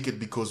won't make it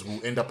because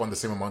we'll end up on the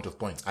same amount of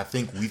points. I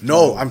think we've...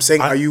 No, I'm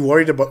saying, are you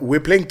worried about... We're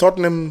playing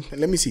Tottenham...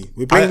 Let me see.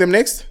 We're playing them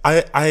next?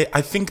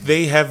 I think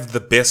they have the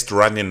best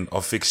run-in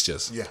of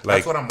fixtures. Yeah,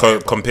 like that's what I'm worried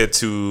about. compared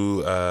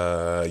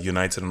to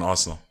United and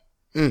Arsenal.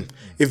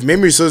 If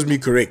memory serves me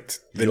correct,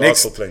 the You're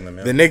next also playing them,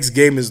 yeah? the next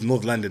game is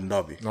North London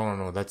Derby.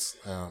 No. That's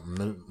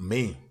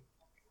May.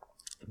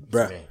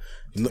 Bruh. May.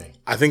 No,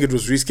 I think it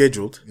was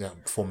rescheduled. Yeah,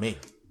 for May.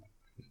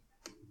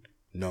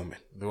 No, man.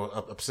 They were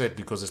upset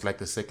because it's like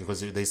the second...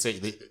 Because they say...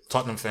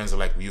 Tottenham fans are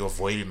like, you're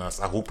avoiding us.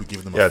 I hope we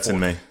give them a Yeah, it's in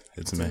fourth. May.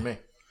 It's in In May. May.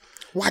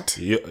 What?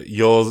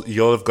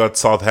 You'll have got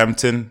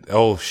Southampton.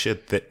 Oh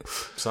shit!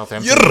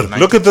 Southampton.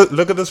 Look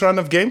at this round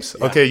of games.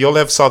 Yeah. Okay, you'll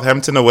have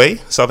Southampton away.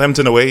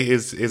 Southampton away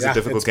is a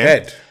difficult game.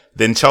 Bad.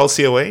 Then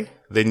Chelsea away.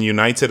 Then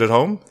United at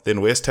home. Then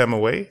West Ham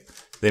away.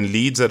 Then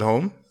Leeds at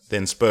home.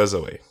 Then Spurs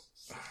away.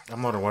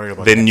 I'm not worried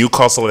about Then that.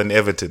 Newcastle and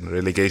Everton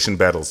relegation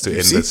battles to end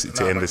the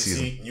But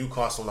season. see,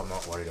 Newcastle, I'm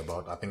not worried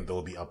about. I think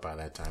they'll be up by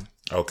that time.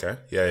 Okay,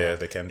 yeah,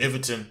 they can.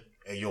 Everton,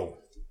 hey, yo,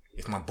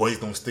 if my boys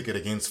don't stick it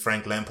against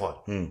Frank Lampard,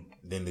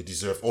 then they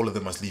deserve, all of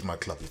them must leave my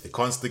club. If they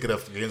can't stick it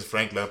up against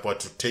Frank Lampard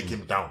to take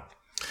him down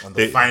on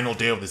the final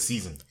day of the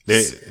season.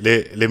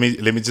 Let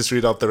me just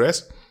read out the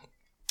rest.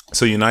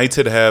 So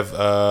United have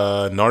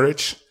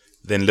Norwich,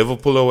 then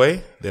Liverpool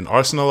away, then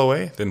Arsenal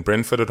away, then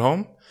Brentford at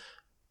home,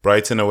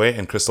 Brighton away,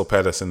 and Crystal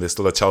Palace, and there's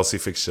still a Chelsea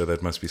fixture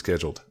that must be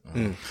scheduled.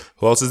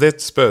 Who else is there?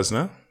 Spurs,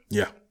 no?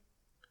 Yeah.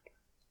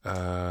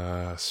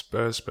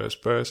 Spurs.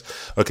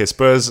 Okay,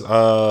 Spurs,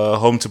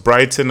 home to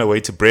Brighton, away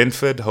to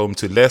Brentford, home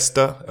to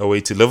Leicester,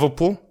 away to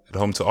Liverpool, at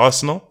home to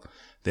Arsenal,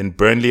 then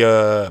Burnley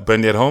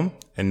at home,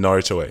 and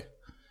Norwich away.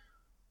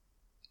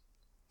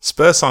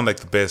 Spurs sound like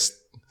the best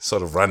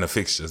sort of run of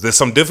fixtures. There's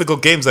some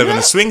difficult games that are going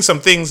to swing some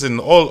things in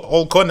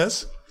all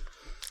corners.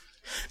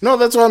 No,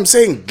 that's what I'm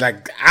saying.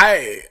 Like,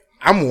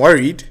 I'm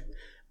worried,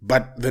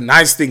 but the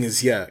nice thing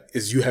is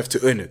you have to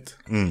earn it.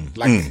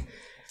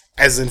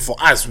 As in for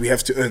us, we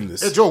have to earn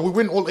this. Hey, Joe, we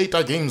win all 8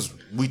 games,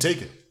 we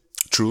take it.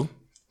 True.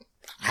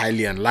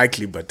 Highly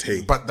unlikely, but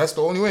hey. But that's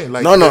the only way.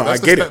 Like, No,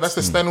 that's I get it. That's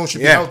the standard we should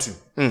be Yeah. held to.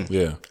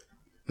 Yeah.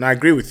 No, I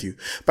agree with you.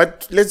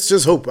 But let's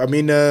just hope. I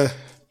mean,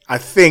 I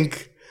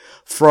think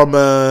from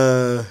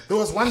There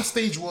was one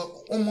stage we were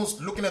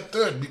almost looking at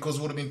third because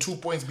we would have been 2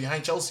 points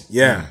behind Chelsea.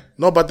 yeah.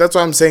 No, but that's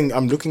what I'm saying.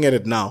 I'm looking at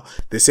it now.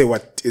 They say,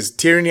 what, is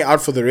Tierney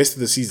out for the rest of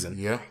the season?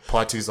 Yeah,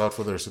 Partey's out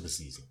for the rest of the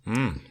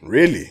season.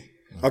 Really?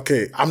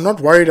 Okay, I'm not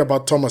worried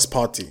about Thomas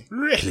Partey.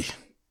 Really?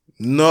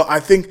 No,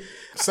 I think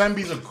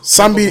Sambi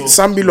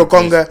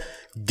Lokonga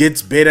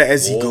gets better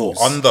as he goes.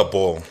 On the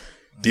ball.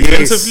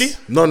 Defensively? Yes.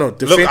 No,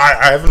 Look,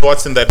 I haven't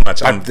watched him that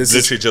much. I'm this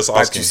literally just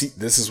asking. But you see,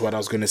 this is what I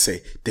was going to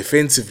say.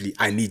 Defensively,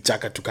 I need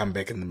Xhaka to come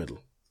back in the middle.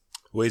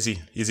 Where is he?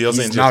 Is he also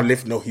He's injured? now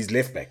left. No, he's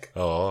left back.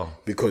 Oh.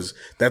 Because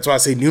that's why I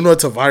say Nuno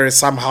Tavares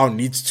somehow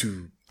needs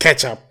to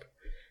catch up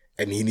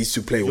and he needs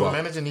to play Your well.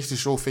 manager needs to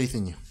show faith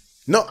in you.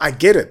 No, I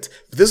get it.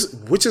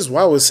 Which is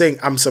why I was saying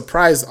I'm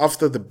surprised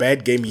after the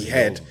bad game he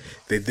had,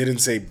 they didn't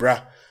say,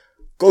 bruh,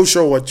 go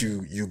show what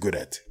you good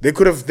at. They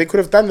could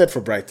have done that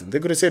for Brighton. They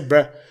could have said,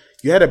 bruh,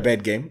 you had a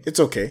bad game. It's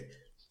okay.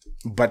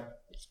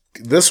 But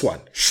this one,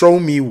 show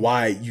me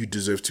why you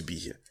deserve to be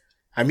here.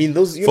 I mean,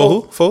 those, you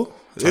know. For who?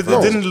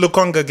 Didn't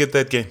Lukonga get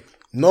that game?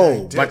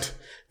 No, but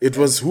it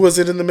was, who was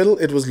it in the middle?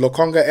 It was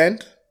Lokonga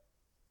and?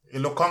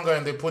 In Lokonga,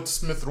 and they put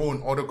Smith Rowe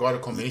and Odegaard, a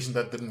combination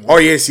that didn't work. Oh,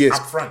 yes.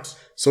 Up front.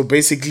 So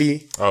basically,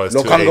 it's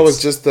Lokonga 2-8.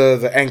 was just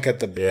the anchor at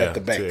the back.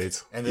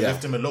 2-8. And they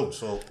left him alone.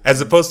 So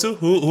As opposed to,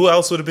 who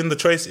else would have been the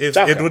choice if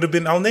Xhaka. it would have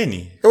been Al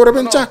Neni? It would have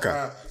been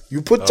Xhaka.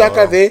 You put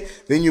Xhaka there,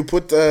 then you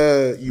put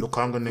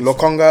Lokonga next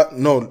Lokonga.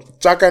 No,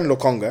 Xhaka and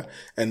Lokonga,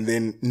 and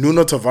then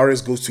Nuno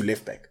Tavares goes to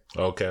left back.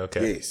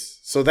 Okay. Yes,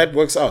 so that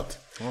works out.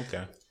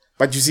 Okay.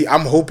 But you see,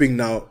 I'm hoping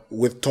now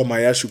with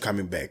Tomayashu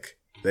coming back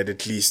that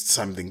at least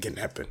something can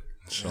happen.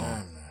 Sure.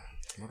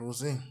 what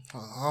was I saying?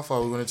 How far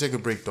are we going to take a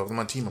break, dog?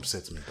 My team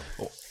upsets me,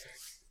 dog.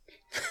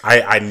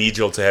 I need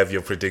y'all to have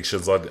your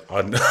predictions on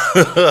On?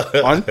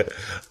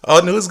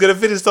 on who's gonna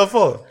finish top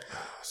 4.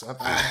 So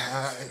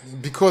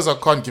because I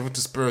can't give it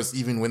to Spurs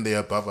even when they're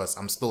above us,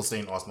 I'm still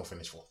saying Arsenal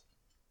finish 4th.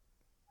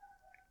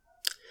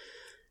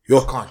 Yo,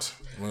 I can't.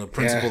 When the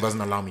principle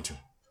doesn't allow me to.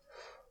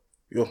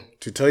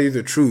 To tell you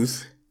the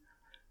truth,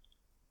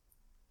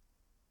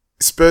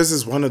 Spurs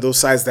is one of those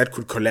sides that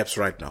could collapse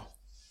right now.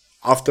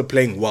 After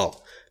playing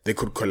well, they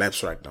could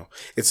collapse right now.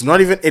 It's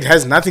not even, it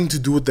has nothing to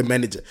do with the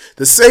manager.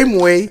 The same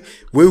way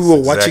we were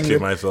watching Exactly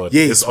them. my thought.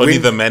 Yes, It's only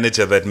when- the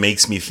manager that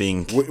makes me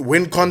think.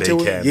 when Conte They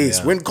was,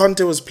 can, when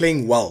Conte was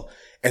playing well,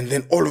 and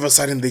then all of a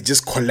sudden they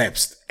just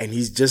collapsed, and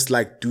he's just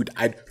like, dude,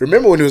 I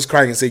remember when he was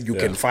crying and said, "You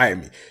can fire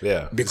me,"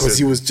 Yeah. because So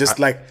he was just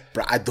like,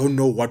 bro, I don't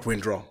know what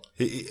went wrong.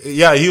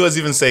 Yeah, he was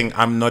even saying,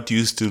 I'm not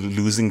used to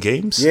losing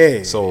games.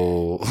 Yeah.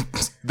 So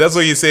that's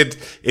what he said.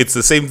 It's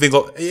the same thing.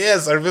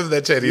 Yes, I remember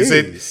that chat. He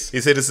said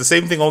it's the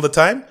same thing all the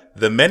time.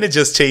 The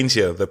managers change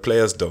here, the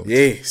players don't.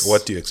 Yes.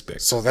 What do you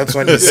expect? So that's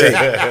what he's saying.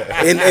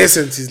 In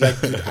essence, he's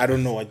like, dude, I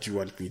don't know what you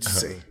want me to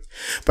say.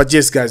 But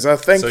yes, guys,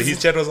 thank So you.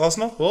 his chat was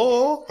Arsenal?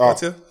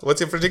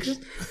 What's your prediction?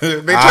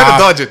 They try to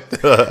dodge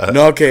it.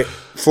 No, okay.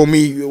 For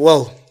me,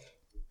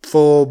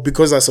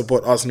 because I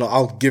support Arsenal,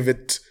 I'll give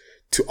it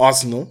to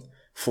Arsenal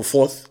for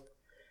 4th.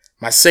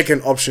 My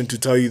second option, to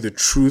tell you the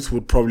truth,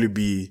 would probably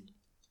be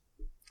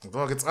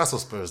Dog, it's us or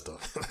Spurs, dog.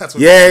 That's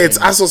what it's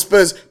us or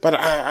Spurs. But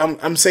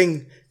I'm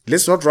saying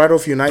let's not write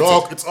off United.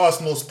 Dog, it's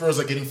Arsenal. Spurs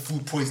are getting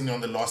food poisoning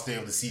on the last day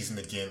of the season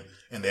again,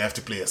 and they have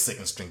to play a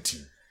second string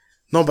team.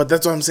 No, but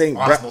that's what I'm saying.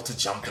 Arsenal to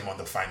jump them on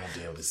the final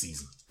day of the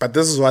season. But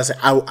this is why I say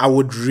I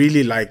would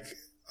really like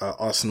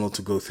Arsenal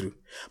to go through.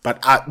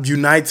 But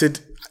United,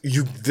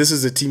 this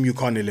is a team you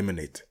can't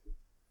eliminate.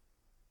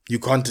 You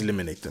can't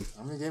eliminate them.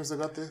 How many games they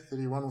got there?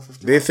 31 or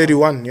 51? They're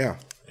 31, yeah.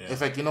 In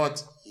fact, you know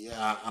what?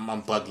 Yeah,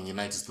 I'm bugging.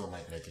 United still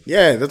might make it.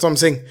 Yeah, that's what I'm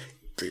saying.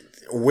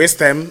 West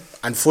Ham,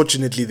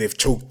 unfortunately, they've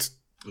choked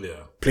Yeah.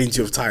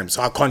 plenty of times,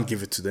 so I can't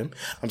give it to them.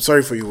 I'm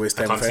sorry for you, West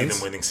Ham Can't see fans.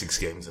 them winning 6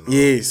 games. In a row.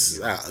 Yes,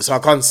 so I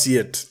can't see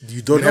it.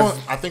 You don't You know have.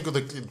 what? I think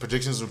the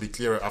predictions will be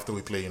clearer after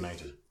we play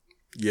United.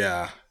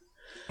 Yeah,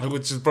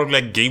 Which is probably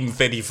like game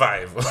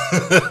 35.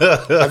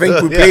 I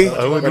think we play.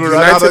 we but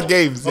run out of United,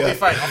 games. Okay, Yeah.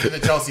 fine. After the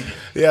Chelsea game.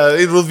 Yeah,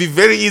 it will be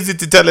very easy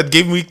to tell at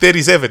game week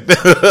 37.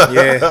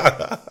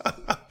 yeah.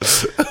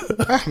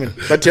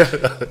 But yeah,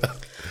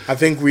 I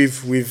think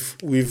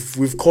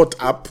we've caught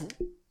up.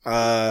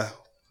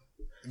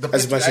 The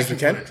As best much way I as we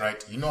can. put it,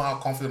 right? You know how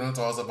confident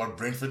I was about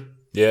Brentford?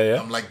 Yeah.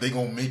 I'm like, they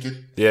gonna make it.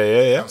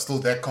 Yeah. I'm still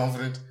that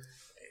confident.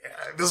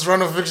 This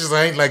run of fixtures,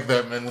 I ain't like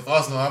that, man. With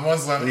Arsenal, I'm on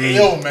some,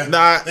 yo, man.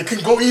 Nah. It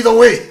can go either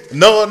way.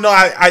 No,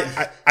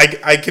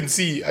 I can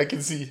see.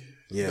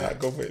 Yeah. Nah,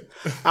 go for it.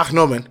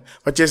 No, man.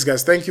 But yes,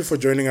 guys, thank you for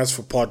joining us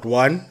for part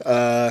 1.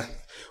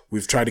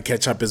 We've tried to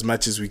catch up as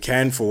much as we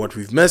can for what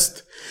we've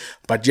missed.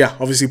 But yeah,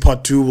 obviously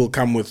part 2 will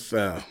come with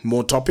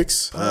more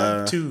topics.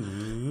 Part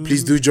 2.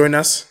 Please do join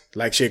us.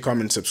 Like, share,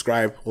 comment,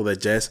 subscribe, all that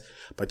jazz.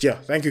 But yeah,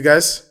 thank you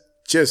guys.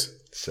 Cheers.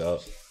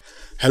 So,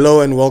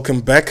 hello and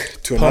welcome back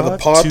to another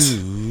part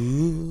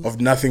 2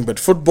 of Nothing But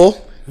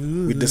Football.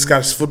 We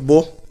discuss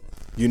football.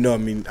 You know, I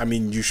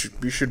mean, you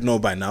should know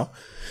by now.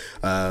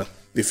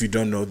 If you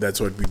don't know, that's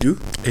what we do.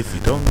 if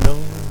you don't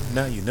know,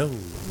 now you know.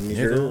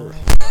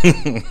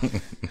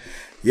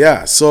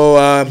 Yeah,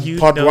 so You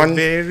part know 1.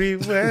 very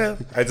well.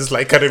 I just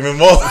like cutting him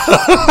more.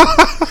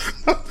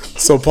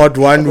 So part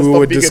 1, we stop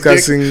were being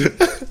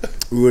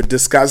a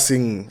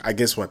discussing, I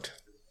guess what,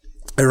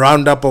 a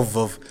roundup of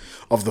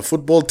the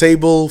football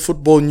table,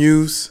 football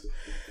news,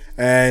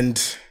 and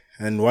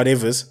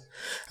whatevers.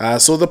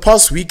 So the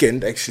past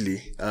weekend,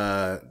 actually,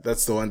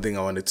 that's the one thing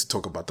I wanted to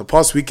talk about. The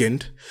past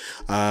weekend,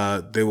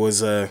 there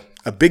was a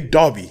big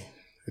derby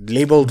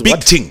labeled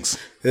things.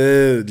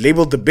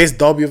 labeled the best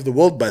derby of the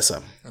world by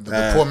some.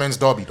 The poor man's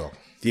derby, dog.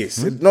 Yes,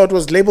 it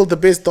was labeled the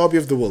best derby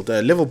of the world.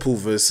 Liverpool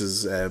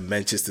versus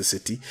Manchester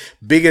City,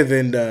 bigger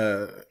than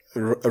the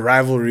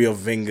rivalry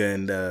of Wenger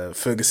and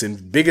Ferguson,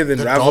 bigger than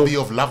The derby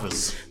of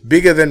lovers.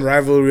 bigger than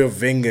rivalry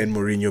of Wenger and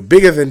Mourinho,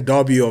 bigger than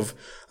derby of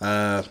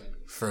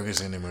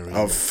Ferguson and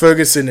Mourinho.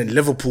 Ferguson and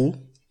Liverpool.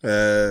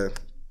 I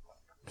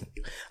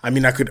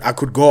mean, I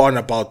could go on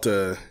about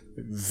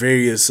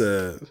various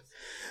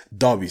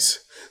derbies.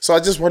 So I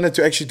just wanted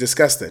to actually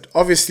discuss that.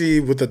 Obviously,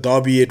 with the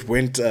derby, it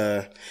went.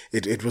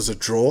 It was a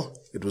draw.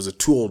 It was a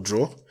 2-2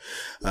 draw.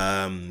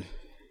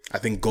 I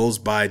think goals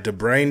by De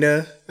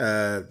Bruyne,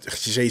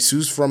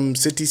 Jesus from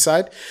City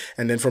side,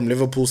 and then from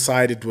Liverpool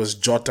side, it was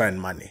Jota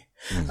and Mane.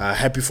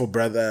 Happy for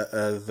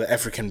the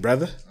African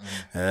brother.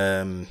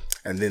 And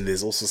then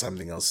there's also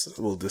something else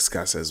we'll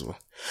discuss as well.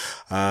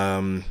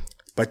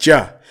 But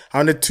yeah, I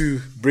wanted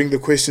to bring the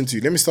question to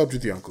you. Let me start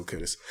with you, Uncle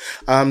Curtis.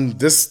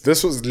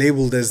 This was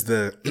labeled as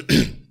the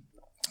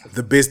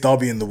the best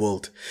derby in the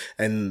world,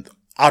 and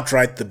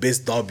outright the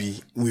best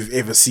derby we've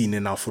ever seen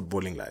in our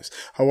footballing lives.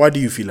 How do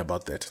you feel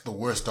about that? The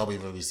worst derby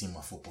I've ever seen in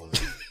my football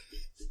life.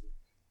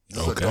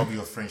 This is a derby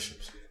of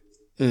friendships.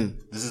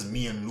 This is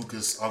me and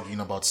Lucas arguing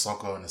about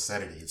soccer on a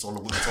Saturday. It's all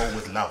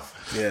with love.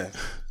 Yeah.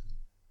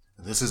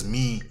 This is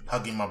me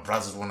hugging my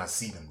brothers when I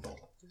see them, dog.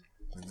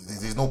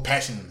 There's no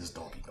passion in this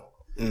derby, dog.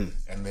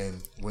 And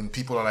then when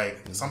people are like,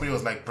 somebody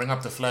was like, bring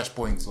up the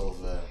flashpoints of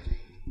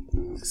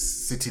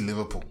City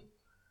Liverpool,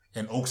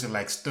 and Oaks are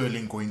like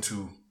Sterling going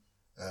to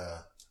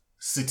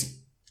City,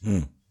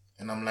 and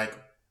I'm like,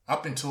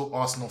 up until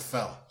Arsenal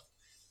fell,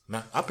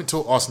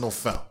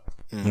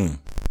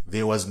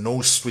 there was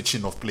no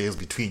switching of players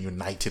between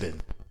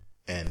United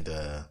and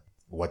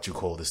what you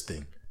call this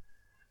thing,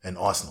 and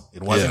Arsenal.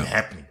 It wasn't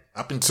happening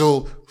up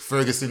until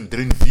Ferguson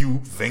didn't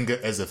view Wenger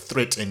as a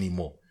threat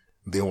anymore.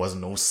 There was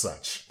no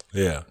such.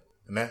 Yeah.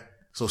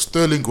 So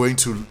Sterling going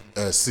to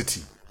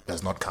City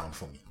does not count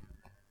for me.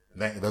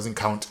 It doesn't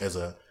count as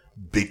a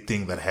big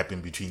thing that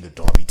happened between the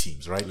derby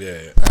teams, right?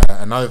 Yeah.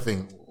 Another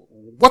thing,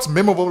 what's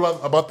memorable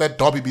about that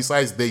derby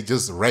besides they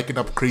just racking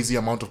up crazy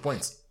amount of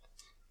points?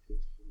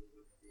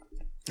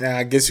 Yeah,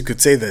 I guess you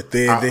could say that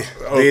they're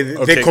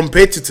okay.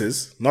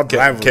 competitors, not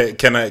rivals.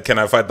 Can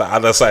I fight the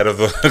other side of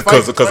the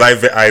because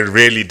I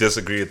really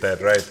disagree with that,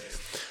 right?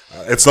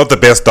 It's not the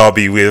best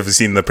derby we've ever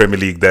seen in the Premier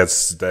League.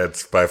 That's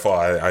by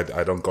far.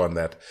 I don't go on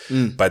that.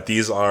 But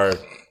these are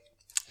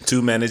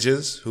two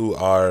managers who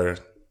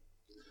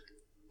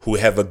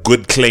have a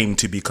good claim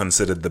to be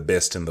considered the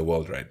best in the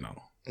world right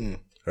now.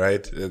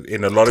 Right?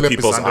 In a lot of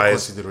people's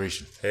eyes.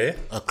 Consideration. Eh?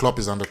 Klopp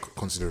is under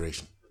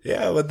consideration.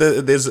 Yeah, but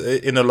there's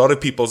in a lot of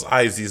people's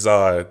eyes, these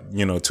are,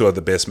 two of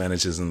the best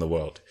managers in the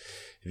world.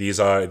 These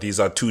are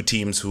two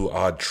teams who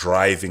are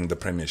driving the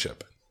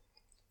Premiership.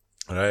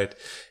 Right?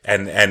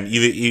 And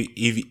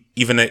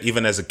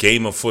even as a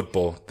game of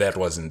football, that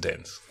was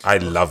intense. I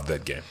loved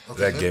that game.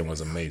 Okay, that game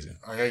was amazing.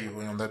 I hear you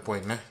on that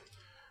point,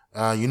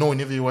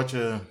 whenever you watch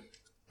a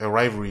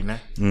rivalry,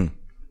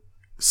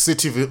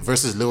 City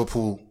versus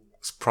Liverpool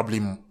is probably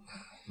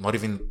not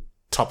even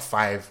top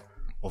 5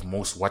 of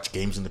most watched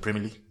games in the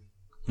Premier League.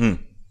 And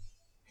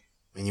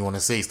you want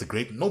to say it's the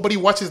great? Nobody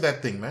watches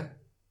that thing, man.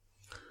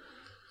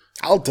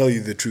 I'll tell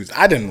you the truth.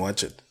 I didn't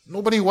watch it.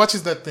 Nobody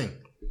watches that thing.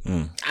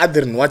 I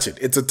didn't watch it.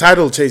 It's a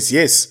title chase.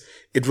 Yes,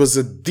 it was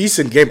a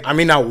decent game. I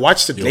mean, I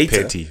watched it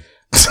later. Petty.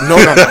 No.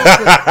 No,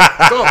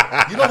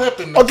 you don't have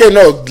to. Okay,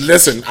 no.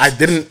 Listen, I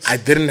didn't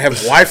have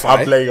Wi-Fi.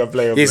 I'm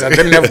playing. Yes, I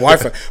didn't have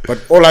Wi-Fi.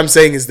 But all I'm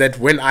saying is that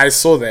when I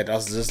saw that, I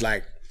was just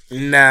like,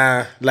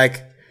 nah.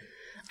 Like,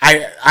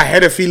 I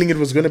had a feeling it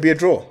was going to be a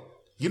draw.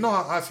 You know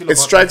how I feel. It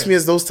strikes me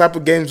as those type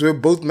of games where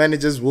both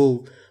managers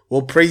will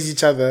praise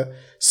each other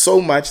so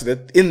much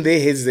that in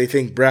their heads they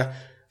think, bruh,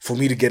 for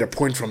me to get a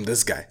point from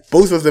this guy.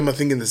 Both of them are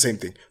thinking the same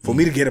thing. For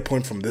me to get a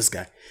point from this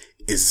guy,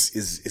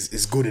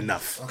 is good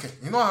enough. Okay,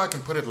 you know how I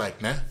can put it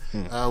like, nah?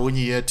 When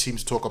you hear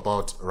teams talk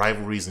about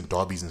rivalries and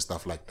derbies and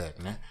stuff like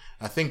that, nah?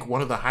 I think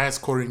one of the highest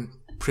scoring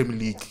Premier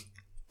League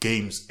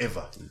games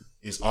ever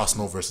is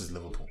Arsenal versus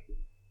Liverpool.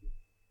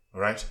 All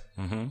right?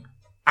 Mm-hmm.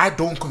 I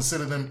don't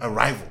consider them a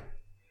rival.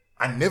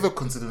 I never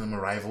consider them a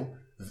rival.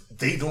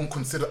 They don't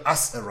consider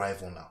us a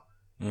rival now.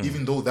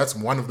 Even though that's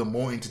one of the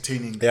more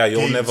entertaining games.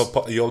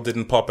 You all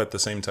didn't pop at the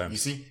same time. You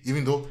see?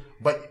 Even though,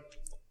 but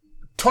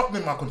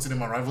Tottenham are considered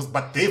my rivals,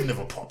 but they've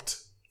never popped.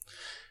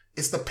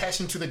 It's the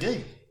passion to the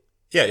game.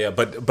 Yeah,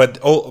 but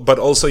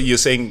also you're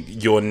saying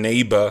your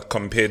neighbor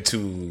compared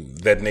to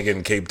that nigga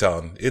in Cape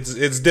Town.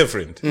 It's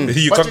different.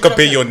 You can't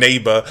compare your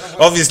neighbor.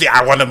 Obviously,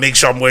 I want to make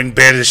sure I'm wearing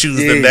better shoes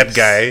than that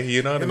guy.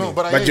 You know what I mean?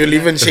 But you'll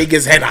even shake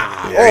his head.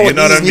 You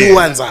know what I mean? New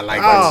ones are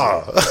like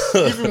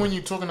even when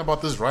you're talking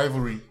about this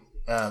rivalry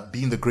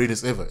being the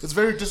greatest ever, it's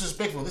very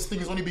disrespectful. This thing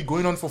has only been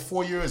going on for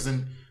 4 years,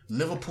 and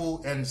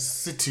Liverpool and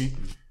City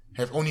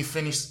have only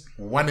finished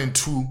 1 and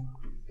 2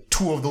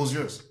 of those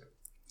years.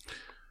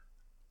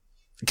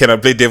 Can I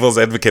play devil's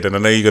advocate? And I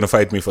know you're going to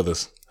fight me for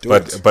this.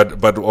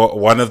 But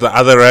one of the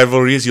other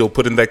rivalries you'll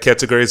put in that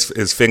category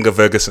is Wenger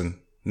Ferguson.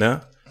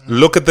 No?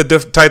 Look at the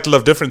title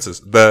of differences.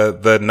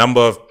 The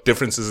number of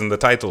differences in the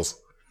titles.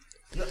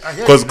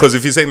 Because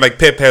if you're saying like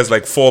Pep has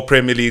like 4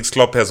 Premier Leagues,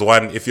 Klopp has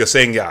 1. If you're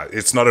saying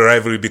it's not a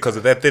rivalry because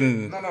of that,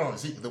 then no.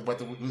 See, but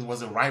it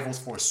was a rivals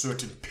for a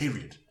certain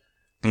period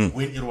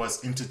when it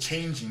was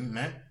interchanging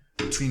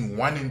between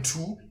 1 and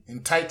 2,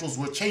 and titles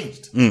were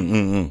changed.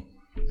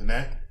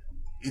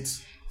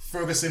 It's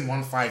Ferguson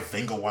won 5,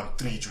 Wenger won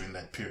 3 during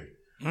that period.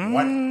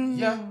 When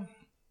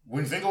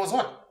Wenger was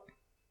what?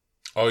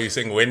 Oh, you're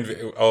saying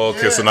when? Oh,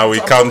 okay. So now we're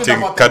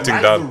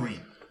cutting down.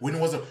 When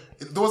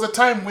there was a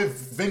time where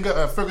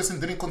Ferguson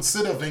didn't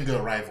consider Wenger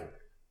a rival.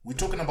 We're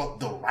talking about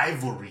the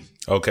rivalry.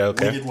 Okay.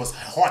 When it was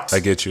hot. I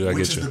get you.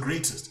 Which is the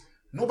greatest.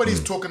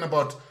 Nobody's talking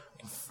about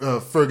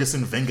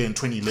Ferguson Wenger in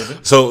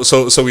 2011.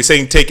 So we're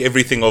saying take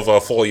everything over a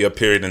 4-year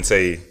period and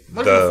say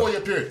not even a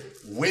 4-year period.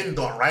 When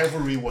the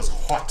rivalry was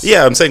hot.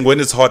 Yeah, I'm saying when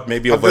it's hot,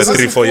 maybe over a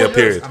 3-4 year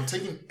period. I'm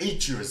taking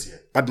 8 years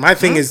here. But my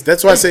thing is,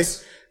 that's why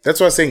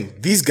I'm saying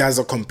these guys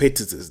are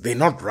competitors. They're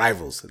not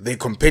rivals. They're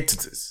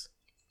competitors.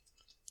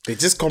 They're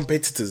just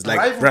competitors. Like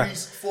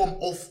rivalries form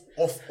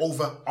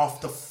over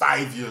after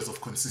 5 years of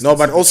consistency. No,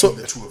 but also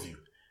the two of you.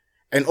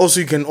 And also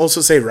you can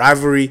also say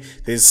rivalry.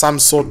 There's some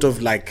sort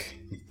of like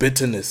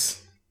bitterness.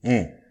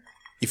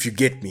 If you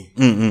get me.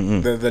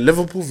 The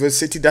Liverpool versus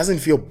City doesn't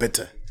feel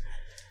bitter.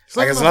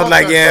 It's not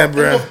like,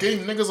 bro. Game,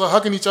 niggas are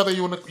hugging each other.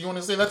 You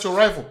wanna say that's your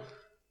rival?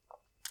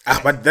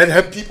 But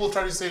then people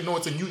try to say no,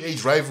 it's a new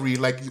age rivalry.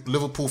 Like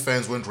Liverpool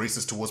fans weren't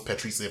racist towards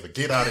Patrice Evra.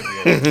 Get out of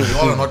here.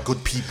 Y'all are not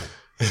good people.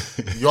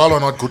 Y'all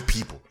are not good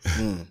people.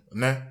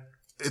 Nah?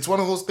 It's one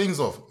of those things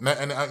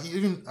and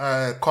even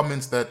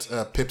comments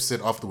that Pep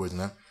said afterwards.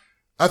 Nah?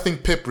 I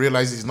think Pep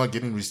realizes he's not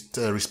getting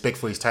respect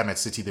for his time at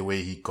City the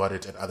way he got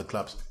it at other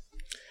clubs.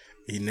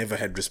 He never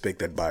had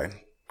respect at Bayern.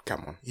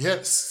 Come on. He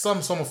had some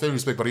of fair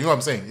respect, but you know what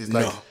I'm saying? It's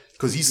like,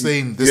 because he's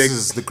saying this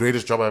is the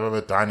greatest job I've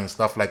ever done and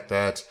stuff like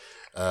that.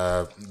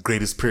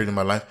 Greatest period in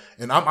my life.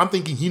 And I'm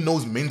thinking he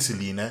knows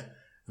mentally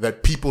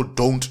that people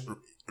don't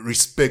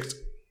respect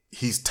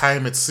his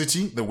time at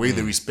City the way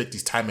they respect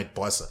his time at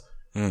Barca.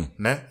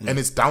 And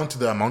it's down to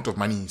the amount of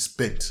money he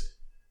spent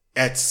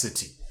at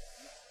City.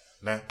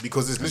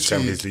 Because it's literally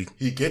Champions League.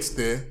 He gets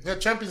there. Yeah,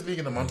 Champions League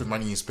and the amount of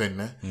money he spent.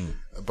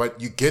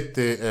 But you get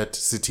there at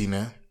City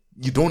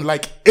you don't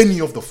like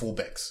any of the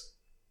fullbacks.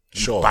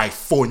 Sure. Buy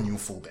 4 new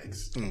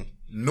fullbacks.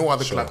 No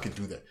other club can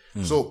do that.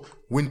 So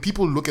when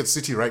people look at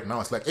City right now,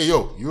 it's like, hey,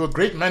 yo, you're a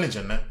great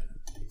manager, man.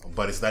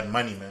 But it's that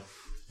money, man.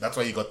 That's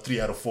why you got 3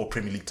 out of 4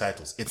 Premier League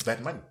titles. It's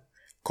that money.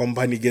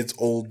 Company gets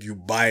old, you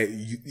buy.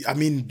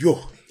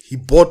 He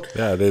bought.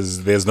 Yeah,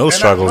 there's no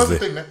struggles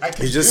there.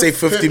 You just say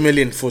 50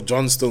 million for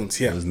John Stones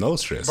here. There's no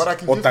stress. But I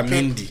can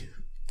Otamendi.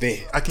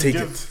 There. I can take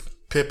give it.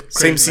 Pep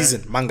Same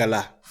season,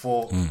 Mangala.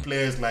 For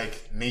players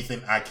like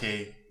Nathan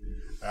Ake,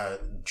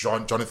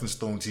 Jonathan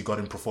Stones, he got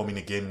him performing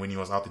again when he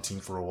was out the team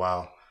for a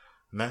while.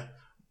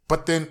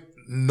 But then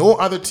no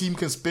other team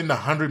can spend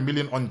 100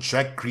 million on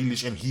Jack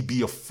Grealish and he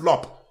be a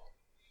flop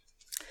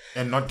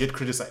and not get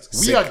criticized.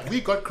 We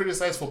got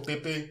criticized for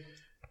Pepe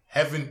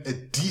having a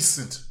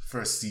decent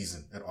first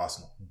season at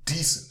Arsenal.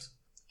 Decent.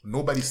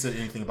 Nobody said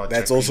anything about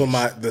That's Jack also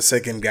Grealish. the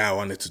second guy I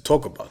wanted to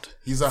talk about.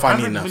 He's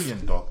 100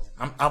 million, dog.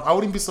 I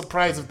wouldn't be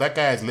surprised if that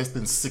guy has less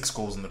than 6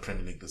 goals in the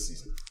Premier League this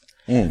season.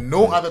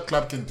 No other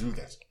club can do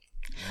that.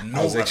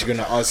 I was actually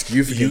going to ask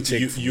you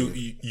if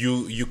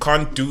you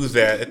can't do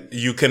that.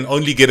 You can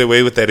only get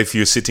away with that if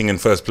you're sitting in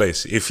first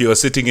place. If you're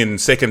sitting in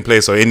second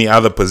place or any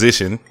other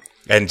position,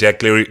 and Jack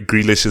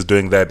Grealish is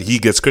doing that, he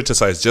gets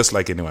criticized just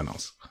like anyone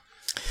else.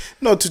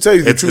 No, to tell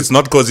you the truth, it's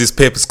not because he's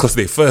Pep; it's because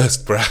they're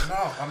first, bruh.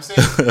 No, I'm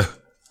saying.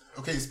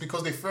 Okay, it's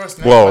because they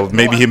first. Well,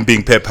 maybe him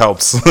being Pep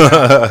helps.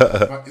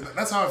 But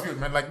that's how I feel,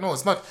 man. Like, no,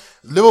 it's not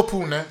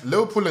Liverpool.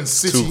 Liverpool and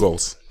City. 2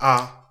 goals.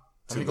 How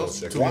many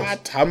goals?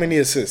 How many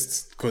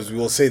assists? Because we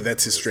will say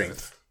that's his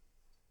strength.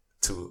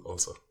 2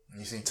 also.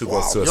 You see, 2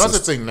 goals, 2 you know the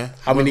assists. thing, man.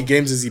 How many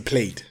games has he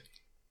played?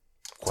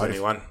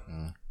 21.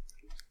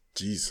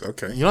 Jeez,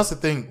 okay. You know the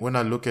thing. When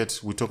I look at,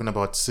 we're talking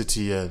about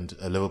City and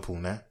Liverpool,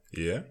 now.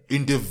 Yeah.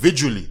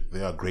 Individually,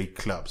 they are great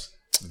clubs.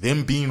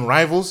 Them being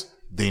rivals,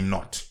 they're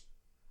not.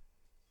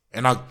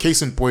 And our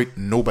case in point,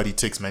 nobody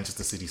takes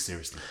Manchester City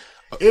seriously.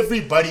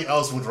 Everybody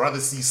else would rather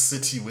see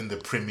City win the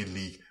Premier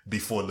League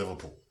before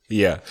Liverpool.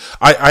 Yeah.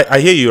 I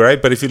hear you,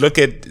 right? But if you look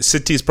at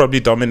City's probably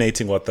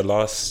dominating the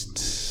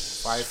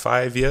last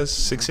 5 years,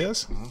 6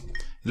 years?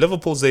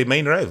 Liverpool's their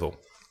main rival.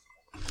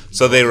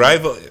 So their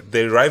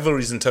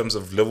rivalries in terms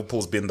of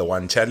Liverpool's been the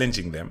one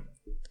challenging them.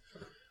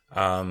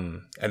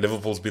 And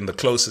Liverpool's been the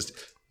closest.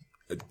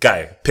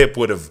 Guy, Pep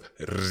would have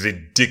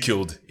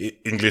ridiculed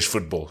English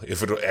football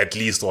if it at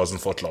least wasn't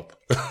for Klopp.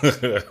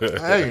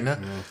 Hey, no.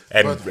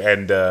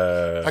 and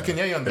I can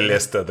hear you on that.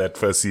 Leicester that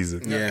first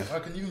season. Yeah. I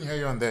can even hear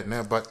you on that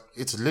now, but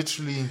it's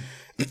literally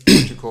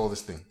what you call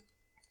this thing.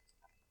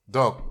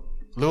 Dog,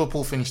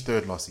 Liverpool finished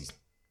third last season.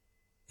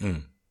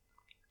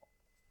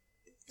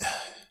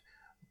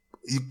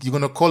 You're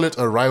going to call it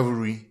a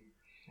rivalry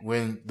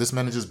when this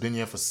manager's been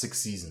here for 6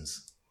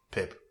 seasons,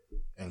 Pep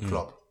and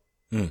Klopp.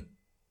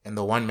 And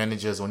the one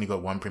manager has only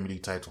got 1 Premier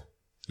League title.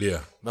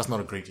 Yeah. That's not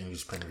a great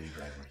English Premier League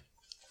rivalry.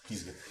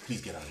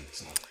 Please get out of it.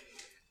 It's not.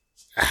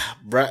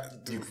 Bruh.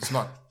 It's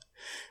not.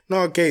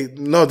 No, okay.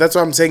 No, that's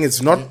what I'm saying.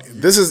 It's not,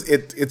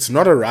 it's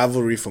not a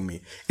rivalry for me.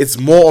 It's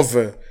more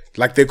of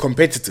like they're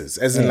competitors.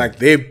 As in like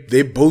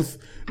they're both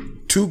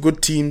 2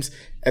 good teams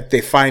at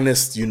their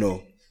finest,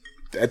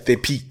 at their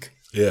peak.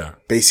 Yeah.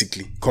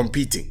 Basically,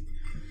 competing.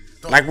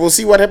 Like, we'll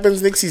see what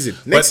happens next season.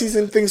 Next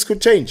season, things could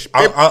change.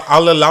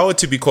 I'll allow it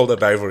to be called a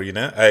rivalry,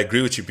 I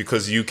agree with you,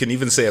 because you can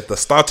even say at the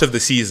start of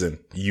the season,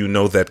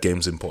 that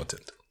game's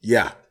important.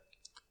 Yeah.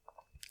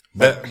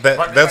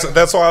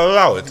 That's why I'll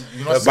allow it.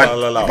 That's why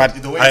I'll allow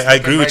it. I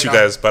agree with you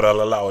guys, but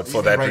I'll allow it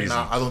for that reason.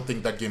 Now, I don't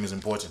think that game is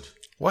important.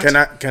 What?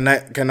 Can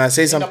I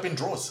say They end something? up in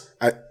draws.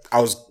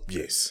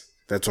 Yes.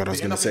 That's what I was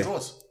They end going to up say. in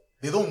draws.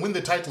 They don't win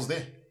the titles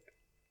there.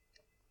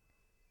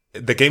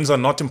 The games are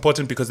not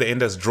important because they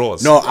end as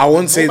draws. No, I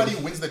won't say. Nobody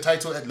wins the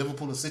title at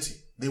Liverpool or City.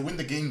 They win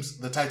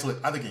the title at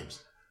other games.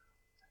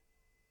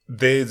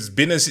 There's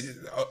been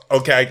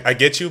okay, I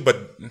get you,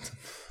 but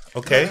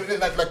okay.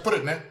 Like put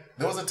it, man.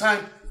 There was a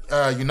time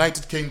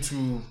United came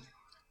to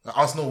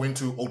Arsenal went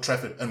to Old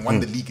Trafford and won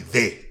the league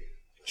there.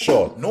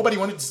 Sure. Nobody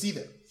wanted to see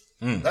that.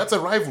 That's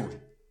a rivalry.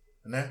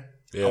 Nah?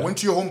 Yeah. I went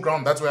to your home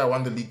ground. That's where I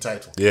won the league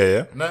title.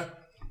 Yeah. Nah?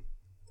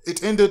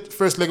 It ended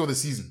first leg of the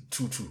season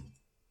 2-2.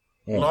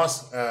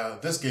 Last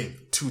this game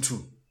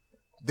 2-2.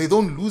 They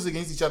don't lose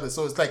against each other,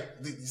 so it's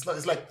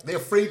like they're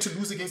afraid to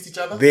lose against each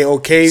other. They're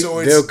okay.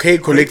 So They're okay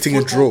great collecting a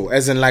football. draw.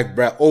 As in, like,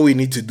 bruh, all we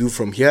need to do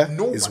from here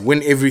is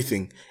win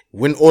everything,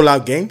 win all our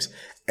games,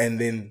 and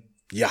then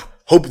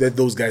hope that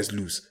those guys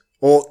lose.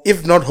 Or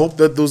if not hope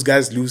that those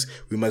guys lose,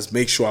 we must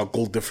make sure our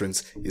goal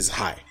difference is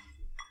high.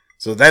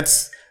 So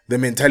that's the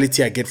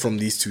mentality I get from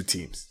these 2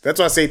 teams. That's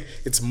why I said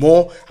it's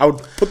more. I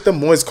would put them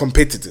more as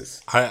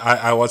competitors.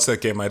 I watched that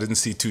game. I didn't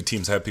see 2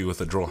 teams happy with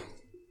a draw.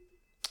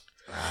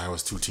 I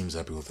was 2 teams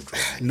happy with the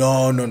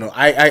draw. No.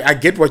 I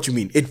get what you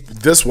mean.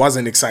 This was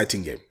an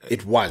exciting game.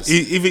 It was.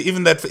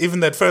 Even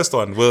that first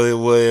one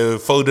where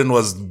Foden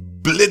was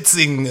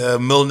blitzing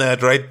Milner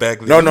at right back.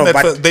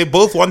 But they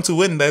both want to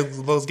win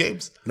those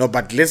games. No,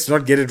 but let's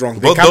not get it wrong.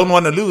 Both don't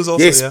want to lose.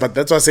 Also, yes, but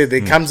that's why I say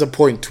there comes a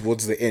point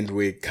towards the end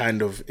where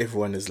kind of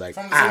everyone is like,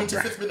 From the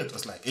 75th minute, it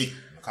was like, hey,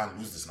 I can't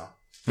lose this now.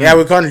 Yeah,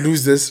 we can't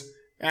lose this.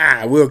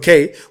 We're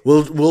okay.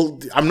 We'll.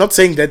 I'm not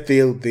saying that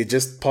they're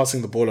just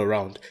passing the ball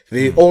around.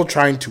 They're all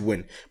trying to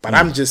win. But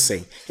I'm just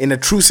saying, in a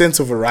true sense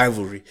of a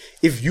rivalry,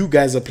 if you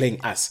guys are playing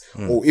us,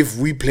 or if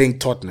we playing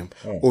Tottenham,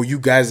 or you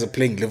guys are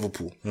playing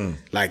Liverpool,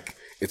 like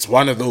it's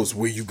one of those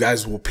where you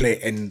guys will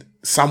play, and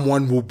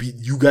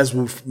you guys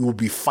will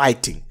be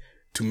fighting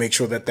to make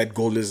sure that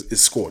goal is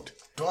scored.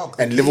 Dog,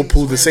 and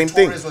Liverpool the same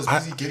thing. Torres was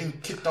busy getting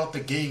kicked out the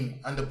game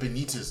under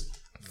Benitez.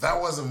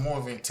 That was a more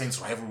of an intense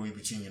rivalry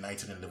between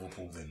United and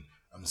Liverpool than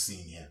I'm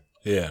seeing here.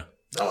 Yeah.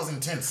 That was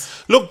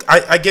intense. Look,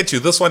 I get you.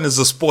 This one is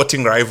a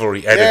sporting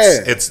rivalry, and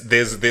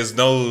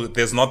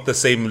there's not the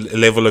same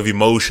level of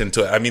emotion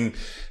to it. I mean,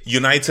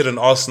 United and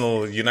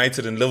Arsenal,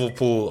 United and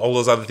Liverpool, all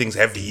those other things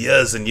have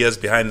years and years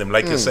behind them.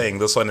 Like you're saying,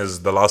 this one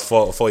is the last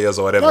four years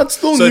or whatever. No, it's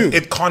still so new.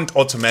 It can't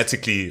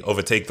automatically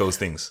overtake those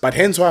things. But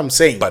hence what I'm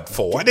saying. But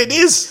for what it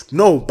is,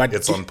 but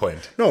it's on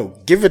point. No,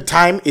 give it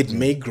time, it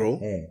may grow.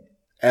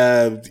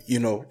 4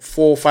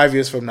 or 5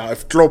 years from now,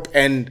 if Klopp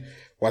and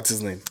what's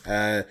his name,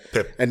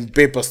 Pep. and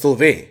Pep are still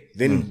there,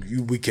 then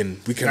we can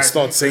Guys,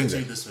 start saying let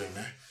me that. put it this way,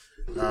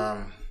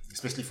 man.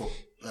 Especially for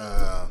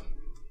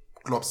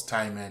Klopp's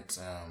time at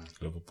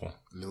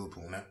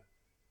Liverpool, man.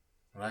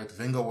 Right,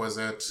 Wenger was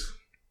at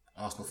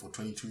Arsenal for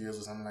 22 years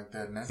or something like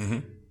that,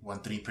 man. Won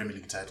 3 Premier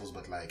League titles,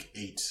 but like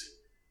 8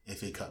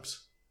 FA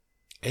Cups.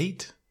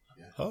 8?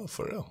 Yeah. Oh,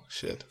 for real?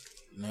 Shit.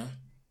 Yeah.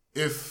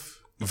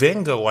 If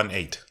Wenger won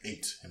 8.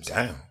 8 himself.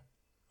 Damn.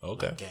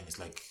 Okay. Again, it's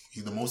like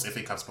he's the most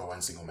FA Cups by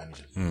one single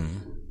manager.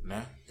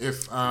 Nah?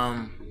 If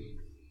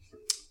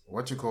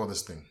what you call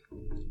this thing?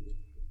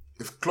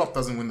 If Klopp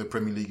doesn't win the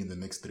Premier League in the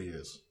next 3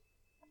 years,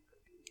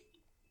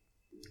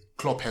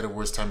 Klopp had a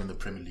worse time in the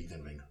Premier League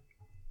than Wenger.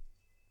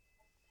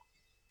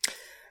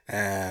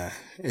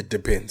 It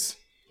depends.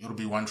 It'll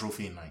be 1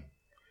 trophy in 9.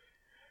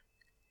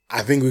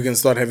 I think we can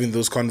start having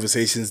those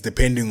conversations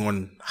depending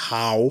on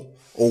how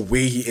or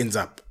where he ends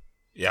up.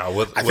 Yeah,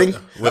 without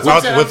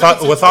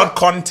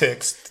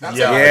context. That's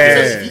Yeah,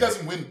 if he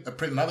doesn't win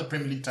another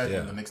Premier League title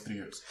in the next 3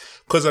 years,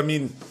 because I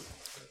mean,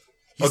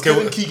 he's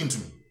Kevin Keegan to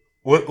me.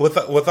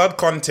 Without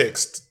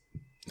context,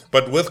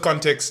 but with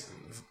context,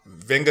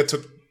 Wenger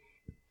took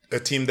a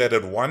team that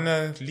had won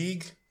a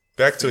league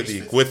back to a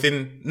league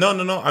within.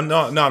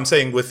 I'm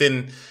saying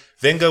within.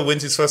 Wenger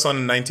wins his first one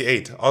in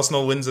 98.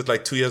 Arsenal wins it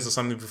like 2 years or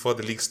something before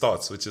the league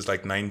starts, which is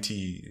like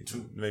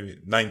 92, maybe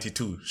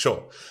 92,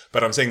 sure.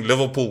 But I'm saying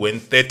Liverpool win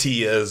 30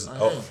 years.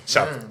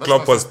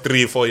 Klopp was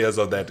 3-4 years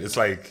of that. It's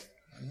like,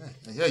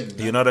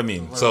 you know what I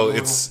mean? So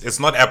it's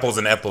not apples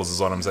and apples is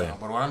what I'm saying.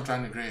 But what I'm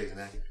trying to create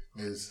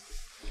is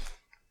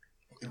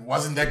it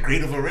wasn't that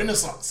great of a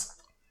renaissance.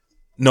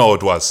 No,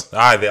 it was.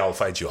 They'll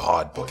fight you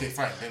hard. Okay,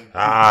 fine.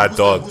 Then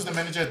dog. Who's the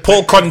manager?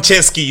 Paul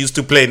Konchesky used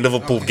to play in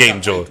Liverpool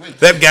game, Joe.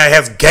 That guy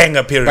has gang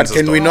appearances.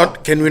 But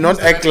can we not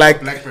act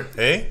like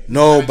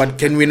No, but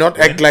can we not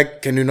act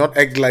like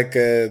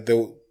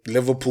the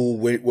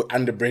Liverpool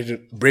under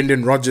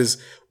Brendan Rodgers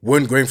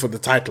weren't going for the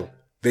title?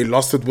 They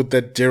lost it with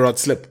that Gerrard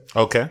slip.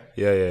 Okay.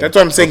 Yeah. That's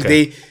what I'm saying.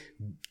 Okay.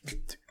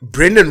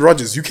 Brendan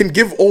Rodgers, you can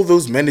give all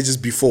those managers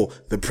before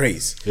the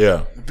praise.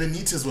 Yeah.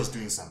 Benitez was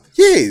doing something.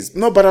 Yes.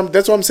 No, but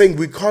that's what I'm saying.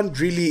 We can't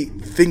really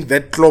think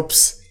that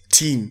Klopp's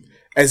team,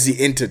 as he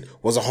entered,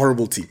 was a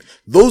horrible team.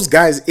 Those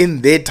guys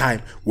in their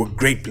time were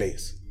great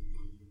players.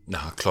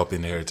 Nah, Klopp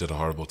inherited a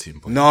horrible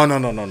team. No.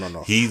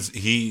 He's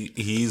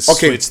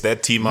switched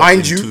that team up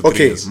in 2-3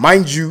 years.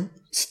 Mind you,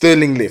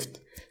 Sterling left.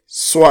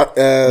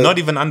 Not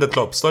even under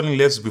Klopp. Sterling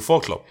left before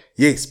Klopp.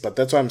 Yes, but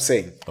that's what I'm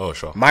saying. Oh,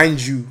 sure.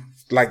 Mind you,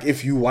 like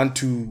if you want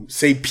to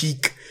say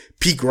peak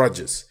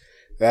Rodgers,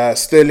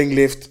 Sterling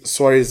left,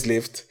 Suarez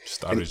left.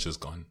 Sturridge is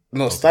gone.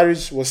 No,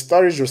 Sturridge was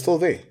still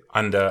there.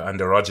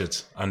 Under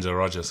Rodgers.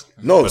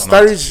 No,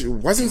 Sturridge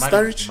wasn't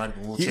Sturridge.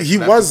 He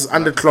was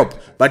under Klopp,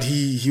 but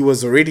he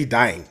was already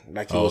dying.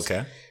 Like he was,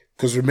 okay.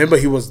 Because remember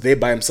he was there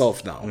by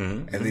himself now,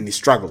 and then he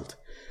struggled.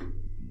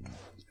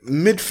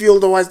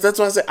 Midfielder wise, that's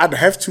why I said I'd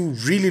have to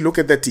really look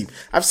at that team.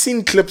 I've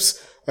seen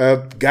clips,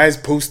 guys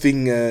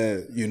posting,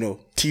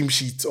 team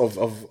sheets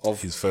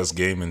of his first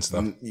game and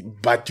stuff.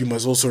 But you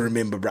must also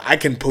remember, bro, I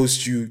can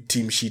post you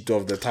team sheet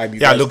of the time you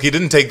Yeah, guys... look, he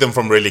didn't take them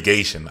from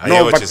relegation. I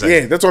hear what you're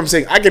saying. Yeah, that's what I'm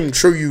saying. I can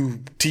show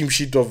you team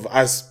sheet of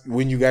us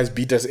when you guys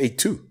beat us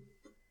 8-2.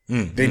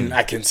 Then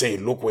I can say,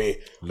 look where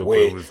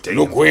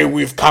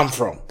we've come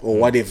from or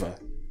whatever.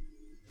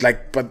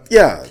 Like, but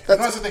yeah.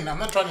 That's the thing. I'm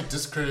not trying to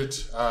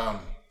discredit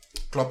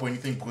Klopp or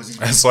anything because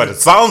that's what it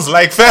sounds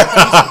like, fam.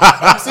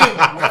 I'm saying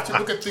we have to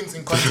look at things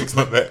in context.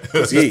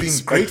 Because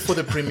he's been great for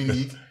the Premier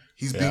League.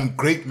 He's been a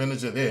great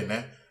manager there,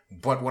 nah?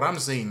 But what I'm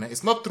saying,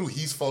 it's not through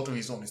his fault or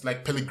his own. It's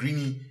like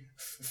Pellegrini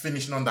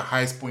finishing on the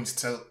highest points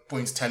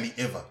tally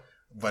ever.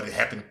 But it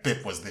happened,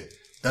 Pep was there.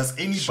 Does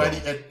anybody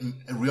at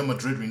Real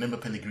Madrid remember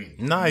Pellegrini?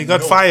 Nah, he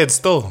got fired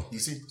still. You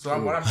see? So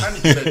what I'm trying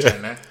to get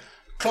at, nah?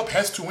 Klopp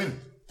has to win.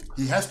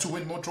 He has to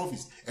win more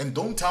trophies. And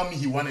don't tell me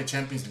he won a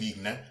Champions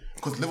League, nah?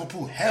 Because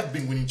Liverpool have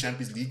been winning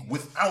Champions League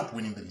without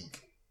winning the league.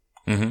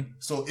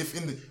 So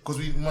because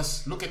we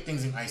must look at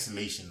things in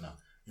isolation now.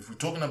 If we're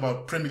talking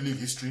about Premier League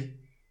history,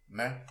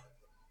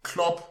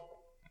 Klopp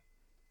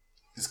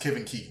is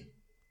Kevin Keegan.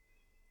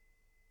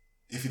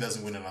 If he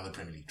doesn't win another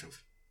Premier League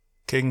trophy.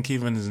 Kevin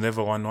Keegan has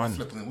never won one.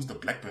 Who's the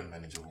Blackburn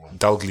manager who won?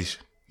 Dalglish.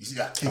 You see,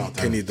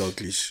 Kenny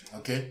Dalglish.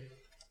 Okay.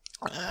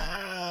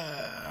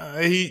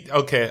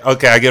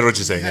 Okay, I get what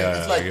you're saying. Yeah,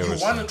 it's like you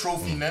won a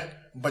trophy,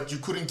 but you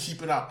couldn't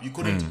keep it up. You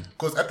couldn't,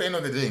 because at the end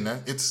of the day,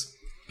 it's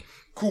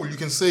cool. You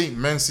can say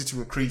Man City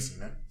were crazy,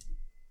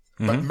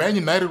 but Man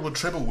United were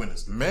treble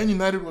winners. Man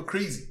United were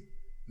crazy,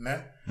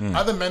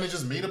 Other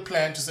managers made a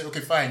plan to say,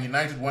 okay, fine,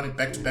 United won it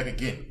back to back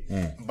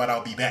again, but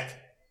I'll be back.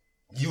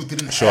 You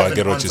didn't have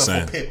an answer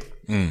for Pep.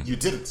 You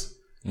didn't.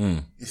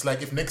 It's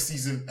like if next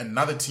season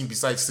another team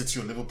besides City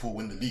or Liverpool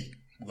win the league,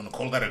 we're gonna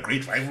call that a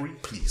great rivalry,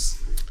 please.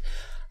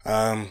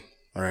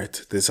 All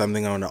right, there's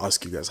something I want to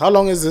ask you guys. How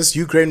long has this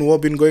Ukraine war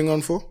been going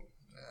on for?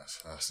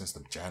 Since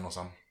the Jan or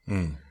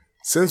something.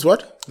 Since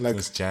what?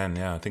 Since Jan,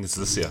 I think it's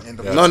this year.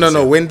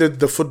 No. When did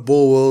the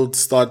football world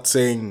start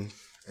saying,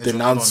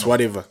 denounce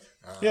whatever?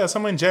 Yeah,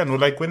 somewhere in Jan,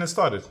 like when it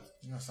started.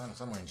 Yeah,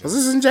 somewhere in Jan. Was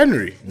this in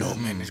January? No,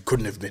 man, it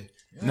couldn't have been.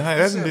 No, it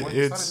hasn't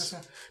been.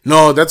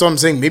 No, that's what I'm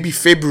saying. Maybe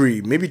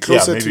February. Maybe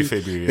closer to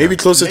February. Maybe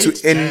closer Late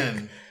to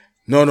end.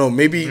 No,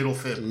 maybe Middle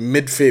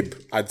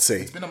mid-Feb, I'd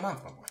say. It's been a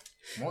month, my boy.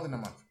 More than a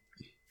month.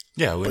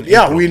 Yeah,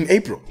 we're in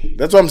April.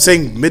 That's what I'm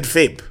saying.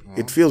 Mid-Feb.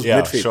 It feels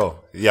mid-Feb. Sure.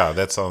 Yeah,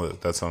 that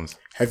sounds.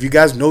 Have you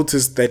guys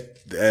noticed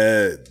that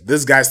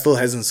this guy still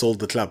hasn't sold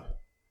the club,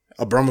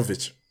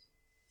 Abramovich?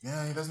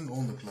 Yeah, he doesn't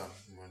own the club.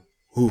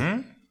 Who?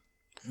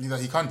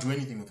 He can't do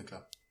anything with the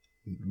club.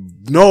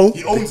 No,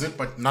 He owns it,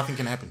 but nothing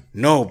can happen.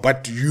 no,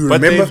 but you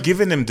But remember? they've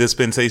given him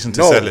dispensation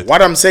to No, sell it.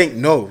 what I'm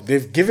saying, no,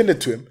 they've given it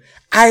to him.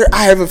 I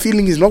have a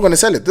feeling he's not going to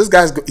sell it. This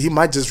guy's he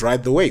might just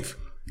ride the wave.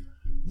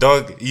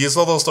 Dog, you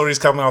saw those stories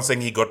coming out saying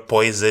he got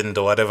poisoned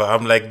or whatever.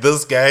 I'm like,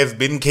 this guy's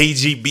been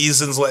KGB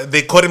since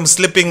they caught him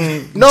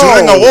slipping No,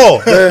 during a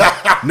war.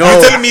 no,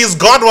 You're telling me his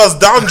God was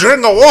down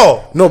during a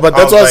war? no, but I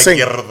that's was what I was like, saying.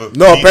 "Yeah,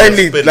 No, he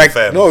apparently, has been like,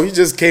 fam." no, he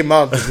just came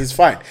out and he's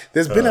fine.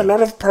 There's been a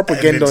lot of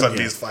propaganda and on then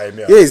here. he's fine,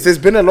 yeah. Yes, there's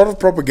been a lot of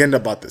propaganda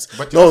about this.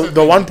 But No, also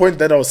the one point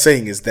that I was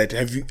saying is that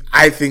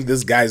I think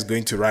this guy is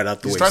going to ride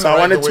out the He's wave. trying So to I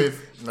ride the wanted to.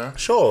 wave. No?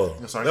 Sure.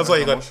 sorry, That's why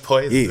you got Mosh.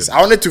 poisoned. Yes,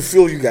 I wanted to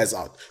fill you guys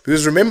out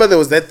because remember there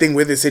was that thing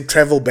where they said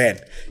travel ban.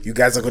 You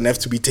guys are gonna have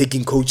to be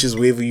taking coaches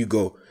wherever you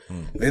go.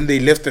 Then they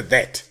lifted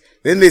that.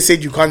 Then they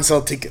said you can't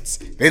sell tickets.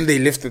 Then they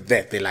lifted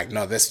that. They're like,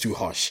 no, that's too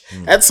harsh.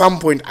 At some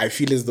point, I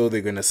feel as though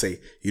they're gonna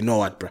say, you know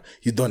what, bro,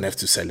 you don't have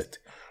to sell it.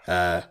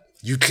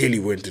 You clearly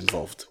weren't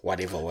involved.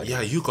 Whatever. Yeah,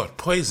 you got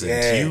poisoned.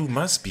 Yeah. You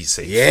must be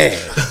safe. Yeah.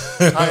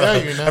 I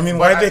hear you, man. I mean, But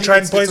why they think try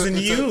and it's a- poison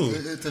it's a- you?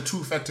 It's a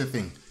two-factor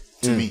thing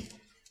to me.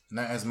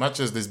 Now, as much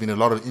as there's been a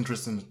lot of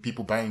interest in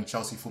people buying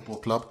Chelsea Football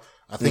Club,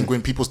 I think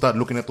when people start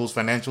looking at those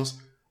financials,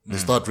 they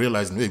start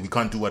realizing, hey, we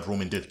can't do what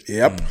Roman did.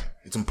 Yep.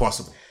 It's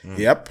impossible.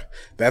 Yep.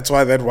 That's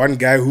why that one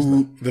guy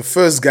the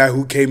first guy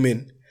who came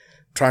in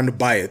trying to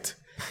buy it,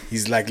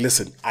 he's like,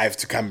 listen, I have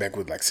to come back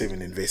with like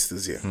 7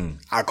 investors here.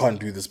 I can't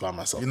do this by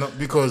myself. You know,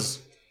 because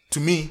to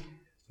me,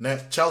 now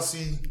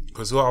Chelsea,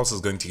 Because who else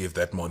is going to give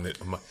that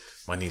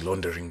money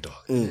laundering dog?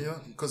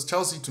 because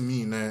Chelsea to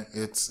me, now,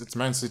 it's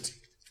Man City.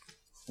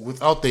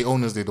 Without their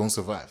owners, they don't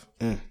survive.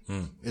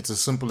 It's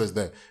as simple as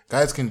that.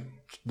 Guys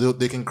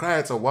they can cry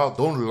at a while.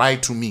 Don't lie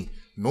to me.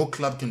 No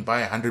club can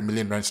buy 100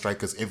 million rand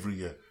strikers every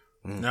year.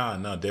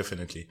 No,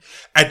 definitely.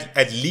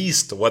 At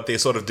least what they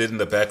sort of did in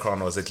the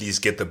background was at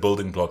least get the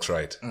building blocks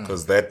right.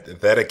 Because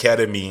that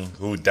academy,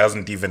 who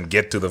doesn't even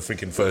get to the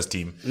freaking first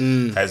team,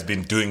 has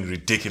been doing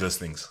ridiculous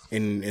things.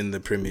 In the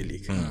Premier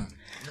League.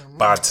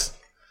 But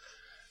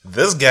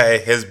this guy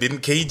has been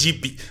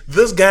KGB.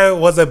 This guy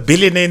was a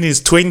billionaire in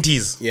his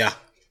 20s. Yeah.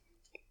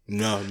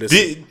 No,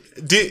 listen.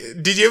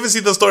 Did you ever see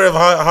the story of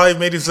how he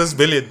made his first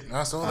billion?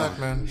 I saw that,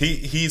 man.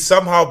 He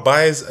somehow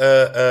buys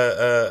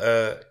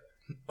a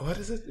what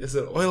is it? It's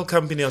an oil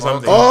company or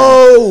something.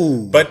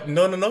 Oh! But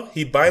no.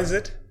 He buys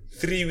it.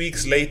 3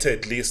 weeks later,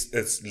 at least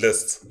it's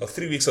lists, or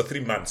 3 weeks or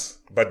 3 months,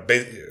 but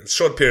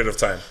short period of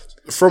time.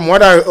 From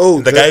what I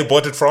The guy who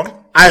bought it from,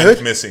 I went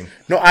heard missing.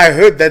 No, I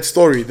heard that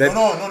story. That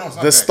No, it's not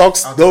the that.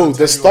 stocks, I'll tell you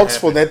the what stocks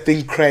for happened. that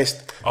thing crashed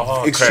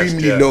extremely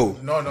crashed, yeah. low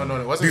No.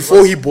 It wasn't,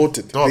 before he bought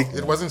it. Dog, They-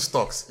 it wasn't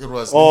stocks. It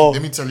was. Oh.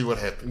 Let me tell you what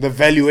happened. the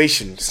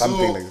valuation,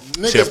 something So, like that.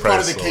 nigga's part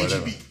of price the or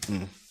whatever.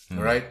 KGB.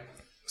 Right?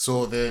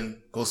 So then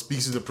go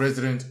speaks to the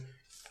president.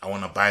 I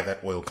want to buy that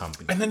oil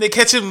company. And then they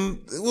catch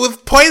him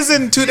with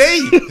poison today.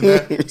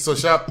 So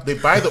sharp, they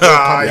buy the oil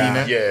company. yeah,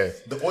 nah. yeah.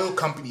 The oil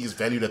company is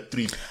valued at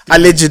three.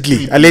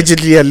 Allegedly. No,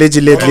 Allegedly. No,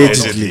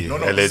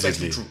 it's Allegedly.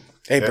 actually true.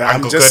 Hey, bro, Uncle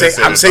I'm just Curtis saying.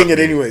 said I'm it, saying not it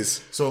me.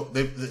 anyways. So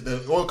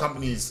the oil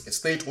company is a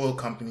state oil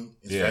company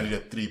is Yeah. valued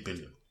at 3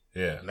 billion.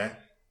 Yeah. Nah?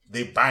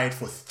 They buy it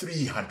for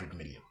 300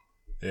 million.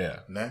 Yeah.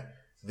 Nah?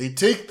 They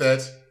take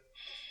that,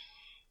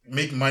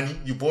 make money.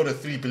 You bought a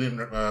 3 billion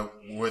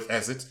worth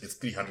asset. It's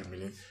 300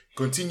 million.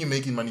 Continue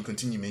making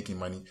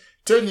money.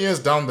 10 years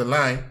down the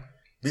line,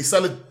 they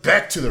sell it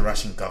back to the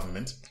Russian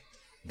government,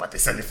 but they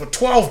sell it for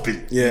 12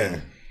 billion. Yeah.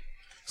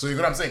 So you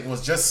know what I'm saying? It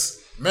was just,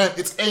 man,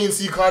 it's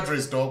ANC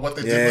cadres, dog. What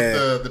they did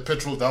with the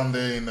petrol down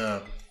there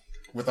in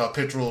with our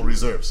petrol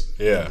reserves.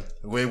 Yeah.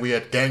 Where we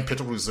had gang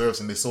petrol reserves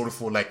and they sold it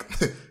for like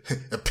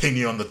a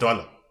penny on the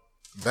dollar.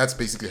 That's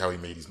basically how he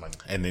made his money.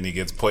 And then he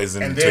gets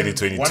poisoned in And then one of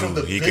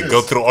 2022. the He biggest- could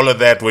go through all of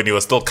that when he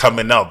was still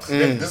coming up.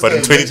 This But in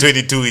is the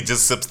 2022, he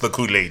just sips the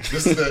Kool-Aid.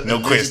 This is the No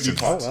allegedly question.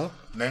 part.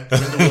 Nah,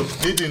 when they were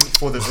bidding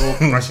for the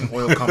Russian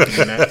oil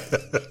company, nah,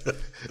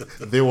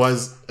 there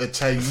was a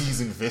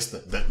Chinese investor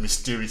that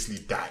mysteriously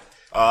died.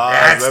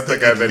 That's the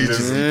guy that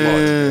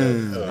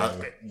allegedly plot.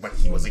 But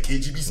he was a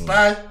KGB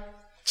spy.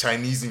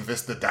 Chinese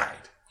investor died.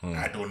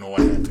 I don't know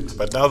what happened.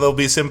 But now there'll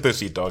be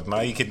sympathy, dog.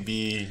 Now you can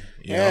be,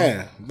 you know.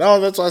 Yeah. No,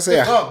 that's what I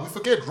say. Oh, we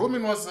forget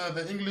Roman was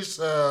the English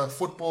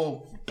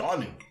football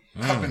darling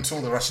up until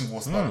the Russian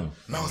war started.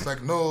 Now it's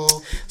like, no.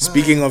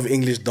 Speaking of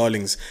English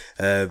darlings,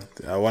 I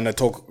want to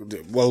talk.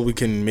 Well, we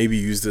can maybe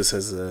use this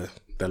as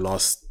the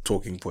last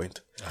talking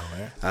point.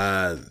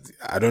 I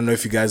don't know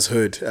if you guys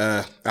heard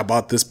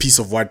about this piece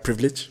of white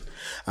privilege.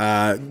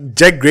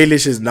 Jack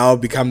Grealish has now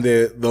become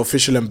the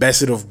official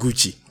ambassador of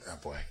Gucci. Oh,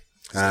 boy.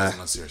 This is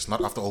not serious.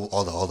 Not after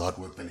all the hard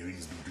work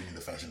Pellegrini's been doing in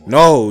the fashion world.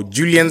 No,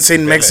 Julian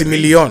Saint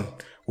Maximilian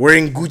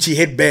wearing Gucci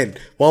headband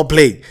while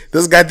playing.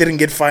 This guy didn't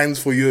get fines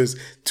for years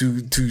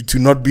to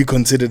not be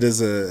considered as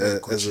a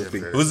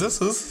thing. Who's this?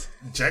 Who's?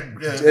 Jack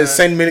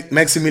Saint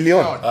Maximilian.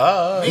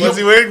 Was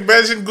he wearing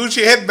matching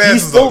Gucci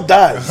headbands? He still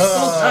does.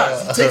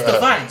 he takes the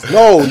fines.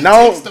 No,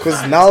 now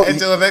because now.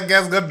 Until that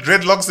guy's got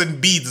dreadlocks and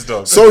beads,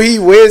 dog. So he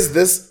wears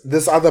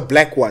this other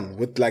black one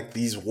with like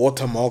these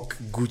watermark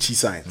Gucci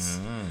signs.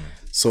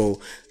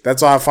 So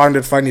that's why I found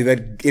it funny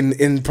that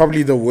in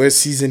probably the worst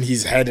season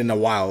he's had in a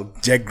while,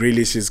 Jack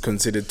Grealish is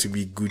considered to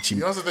be Gucci. You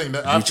know the thing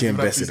that I have to give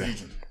it up to his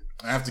agent.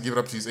 I have to give it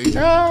up to his agent.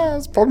 Yeah,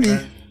 it's probably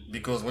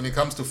because when it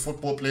comes to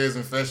football players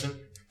in fashion,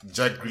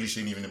 Jack Grealish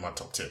ain't even in my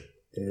top 10.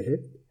 Mm-hmm.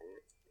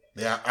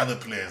 There are other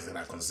players that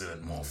I consider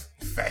more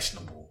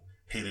fashionable,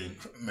 hitting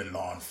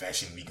Milan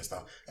Fashion Week and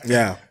stuff.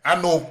 Yeah.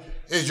 I know,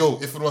 hey Joe,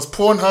 if it was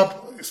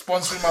Pornhub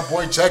sponsoring my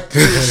boy Jack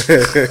Grealish,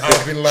 I would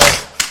have been like,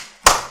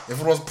 if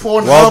it was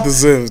Pornhub, well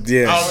deserved,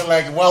 yeah. I would be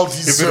like, well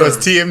deserved. If it was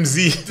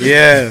TMZ,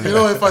 yeah. You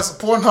know, if I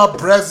Pornhub,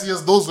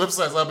 Braziers, those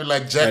websites, I'd be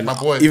like, Jack, And my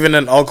boy. even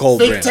an alcohol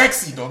Fake brand.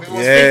 taxi, dog. It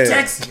was Yeah. fake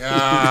taxi.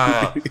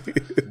 Ah.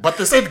 But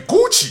they said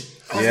Gucci.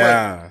 I was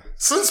Yeah. like,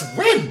 since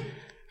when?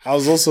 I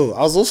was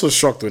also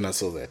shocked when I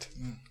saw that.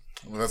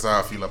 Well, that's how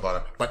I feel about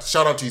it. But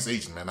shout out to his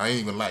agent, man. I ain't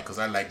even like, because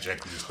I like Jack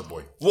Grealish, the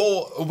boy.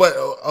 well, but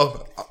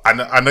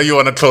I know you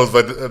want to close,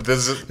 but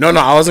there's No,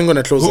 I wasn't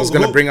gonna close. I was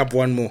gonna who- bring up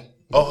one more.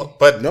 oh,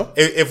 but No?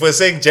 if we're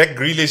saying Jack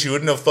Grealish, you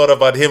wouldn't have thought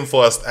about him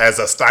as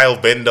a style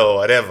bender or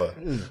whatever.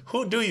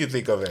 Who do you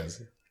think of as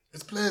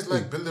It's players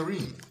like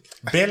Bellerin.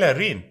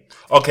 Bellerin?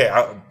 Okay,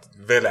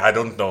 I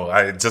don't know.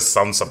 I just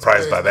sound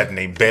surprised by that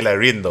name,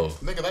 Bellerin, though.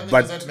 Nigga, that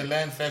But- nigga's at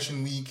Milan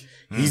Fashion Week.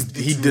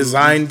 He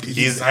designed.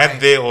 He's at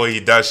there or he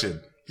does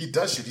shit. He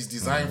does shit. He's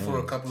designed for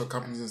a couple of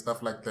companies and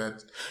stuff like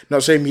that. No,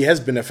 shame. He has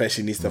been a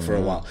fashionista for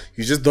a while.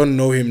 You just don't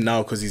know him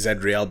now because he's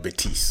at Real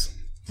Betis.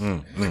 There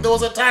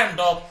was a time,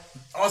 dog.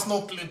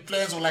 Arsenal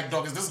players were like,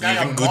 dog, is this guy You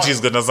think on Gucci's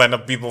gonna sign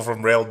up people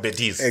from Real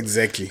Betis?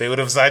 Exactly. They would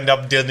have signed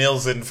up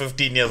Danielson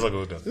 15 years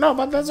ago. Though. No,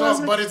 but that's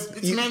why. But it's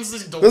Man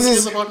City, dog. this This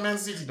is- is about Man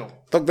City, dog.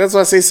 Dog, that's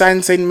why I say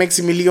sign Saint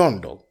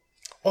Maximilian, dog.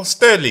 Oh,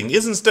 Sterling.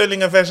 Isn't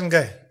Sterling a fashion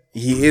guy?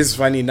 He is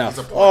funny enough.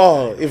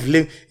 Oh, if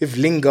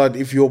Lingard,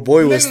 if your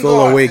boy was still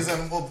Lingard awake, is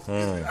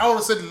I would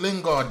have said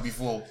Lingard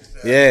before.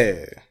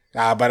 yeah.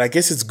 But I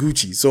guess it's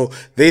Gucci. So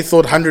they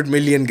thought 100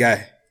 million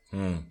guy.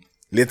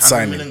 Let's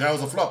sign him. Lingard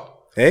was a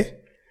flop. Hey,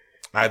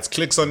 It's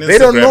clicks on Instagram, they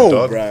don't know,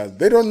 dog. bruh.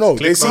 They don't know.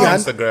 Clicks they on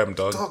see Instagram,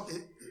 dog. Dog,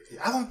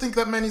 I don't think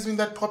that man is even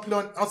that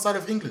popular outside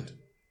of England.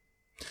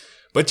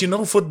 But you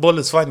know, football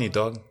is funny,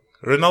 dog.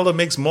 Ronaldo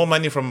makes more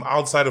money from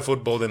outside of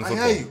football than I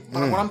football. hear you.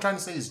 But what I'm trying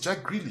to say is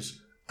Jack Grealish.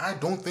 I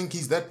don't think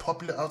he's that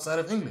popular outside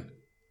of England.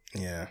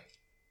 Yeah.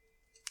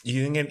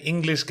 You think an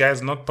English guy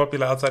is not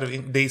popular outside of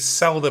England? They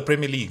sell the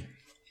Premier League.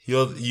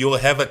 You'll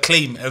have a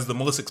claim as the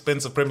most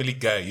expensive Premier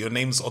League guy. Your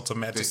name's They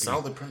automatically.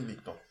 sell the Premier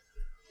League, though.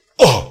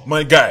 Oh,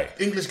 my guy.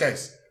 English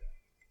guys.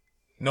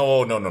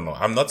 No.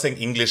 I'm not saying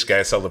English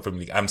guys sell the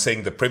Premier League. I'm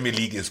saying the Premier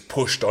League is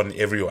pushed on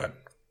everyone.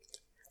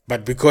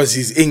 But because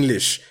he's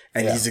English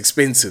and he's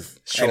expensive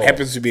Sure. and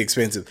happens to be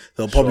expensive,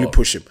 they'll probably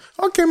push him.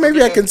 Okay,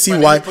 maybe I can see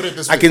but why. let me put it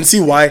this I way. can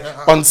see why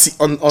on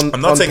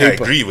I'm not on saying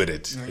paper. I agree with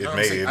it. It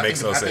I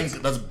makes no sense.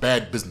 think that's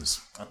bad business.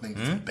 I think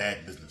it's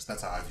bad business.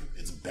 That's how I view it.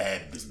 It's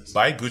bad business.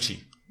 Buy Gucci.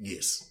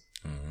 Yes.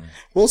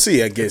 We'll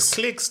see, I guess.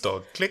 Clicks,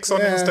 dog. Clicks on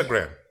Yeah.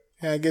 Instagram.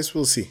 Yeah, I guess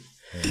we'll see.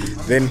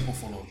 Then, People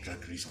follow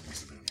Jack Grealish on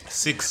Instagram.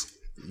 6.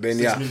 then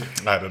yeah.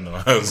 I don't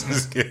know. I was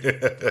just kidding.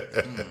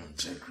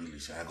 Jack Grealish.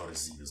 I gotta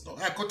see this dog.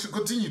 Yeah,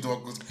 continue,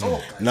 dog.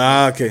 Talk, guys.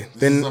 Nah, okay. This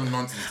Then is some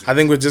nonsense. I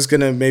think we're just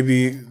gonna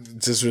maybe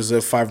just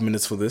reserve 5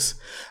 minutes for this.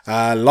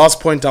 Last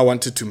point I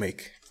wanted to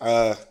make.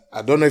 I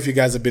don't know if you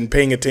guys have been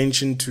paying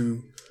attention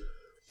to,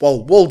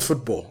 well, world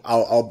football.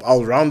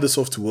 I'll round this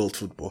off to world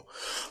football.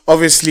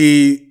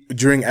 Obviously,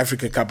 during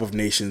Africa Cup of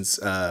Nations,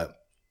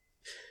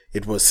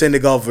 it was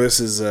Senegal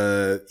versus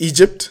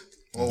Egypt.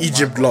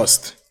 Egypt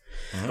lost.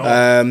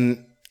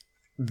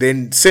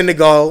 Then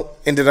Senegal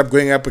ended up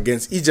going up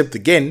against Egypt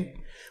again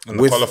In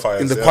the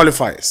qualifiers, in the yeah.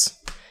 qualifiers,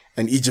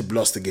 and Egypt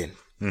lost again.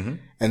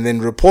 And then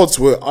reports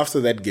were after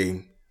that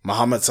game,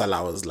 Mohamed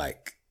Salah was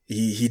like,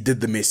 he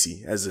did the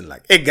Messi, as in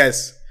like, hey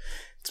guys,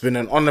 it's been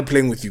an honor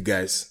playing with you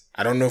guys.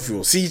 I don't know if we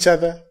will see each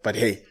other, but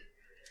hey,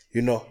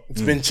 you know,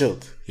 it's been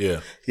chilled.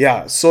 Yeah.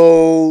 Yeah,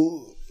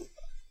 so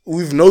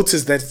we've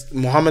noticed that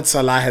Mohamed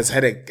Salah has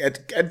had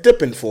a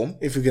dip in form,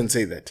 if you can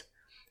say that.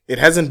 It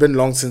hasn't been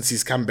long since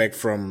he's come back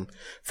from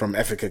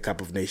Africa Cup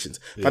of Nations.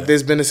 But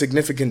there's been a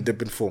significant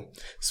dip in form,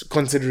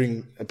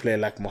 considering a player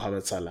like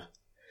Mohamed Salah.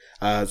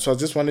 So I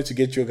just wanted to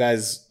get your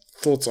guys'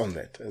 thoughts on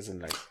that, as in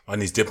like, On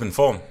his dip in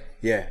form.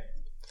 yeah.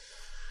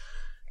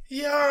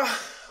 Yeah.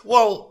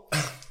 Well,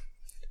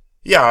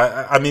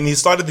 yeah. I mean, he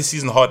started the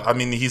season hot. I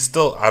mean, he's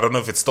still, I don't know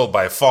if it's still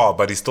by far,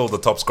 but he's still the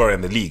top scorer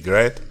in the league,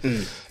 right?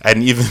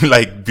 And even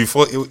like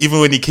before, even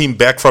when he came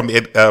back from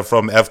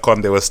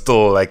AFCON, there was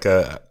still like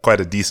quite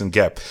a decent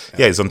gap.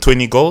 Yeah, he's on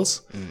 20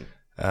 goals.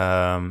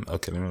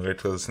 Okay, let me wait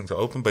for this thing to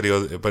open. But he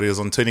was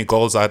on 20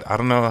 goals. I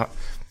don't know.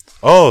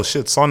 Oh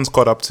shit, Son's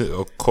caught up.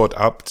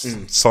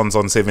 Son's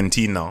on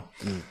 17 now.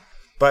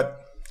 But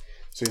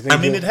So you think I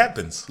mean, it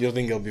happens. you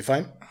think he'll be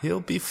fine? He'll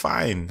be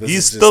fine. This He's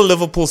is still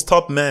Liverpool's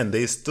top man.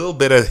 He still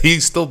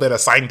better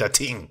sign the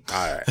thing.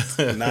 All right.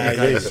 Nah,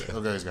 yes.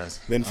 Okay, guys.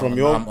 Then from I'm,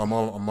 your- I'm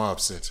more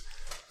upset.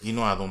 You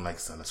know I don't like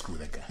Salah. Screw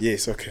that guy.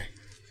 Yes, okay.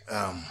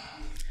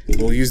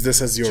 We'll use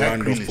this as your Jack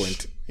round-off Grealish.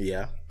 point.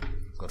 Yeah.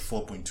 Got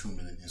 4.2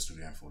 million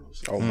Instagram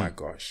followers. Oh my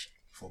gosh.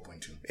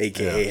 4.2.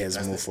 AKA has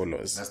That's more the-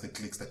 followers. That's the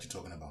clicks that you're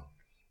talking about.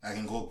 I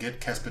can go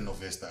get Casper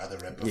Noves, the other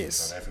rapper from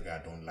South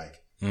Africa I don't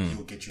like.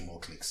 He'll get you more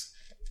clicks.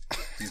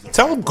 He's got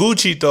Tell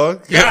Gucci,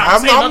 dog. Yeah, I'm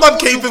saying, not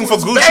that's caping also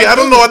for Gucci's Gucci. bad I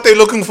don't know what they're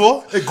looking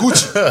for. Hey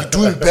Gucci, you're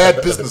doing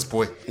bad business,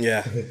 boy.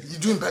 Yeah. You're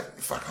doing bad.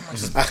 Fuck, how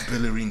much is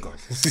Bellerin got?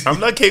 I'm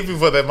not caping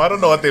for them. I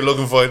don't know what they're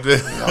looking for. And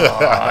here's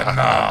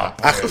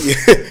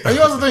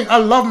the thing. I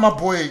love my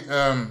boy.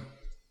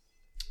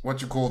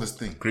 What you call this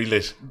thing?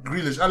 Grealish.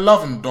 Grealish. I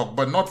love him, dog,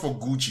 but not for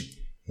Gucci.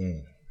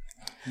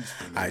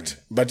 Right.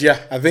 But yeah,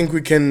 I think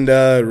we can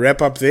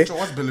wrap up there. So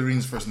what's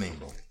Bellerin's first name,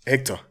 though?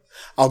 Hector,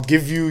 I'll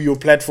give you your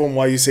platform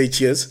while you say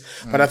cheers.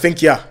 But I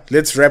think, yeah,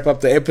 let's wrap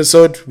up the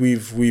episode.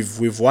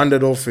 We've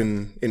wandered off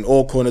in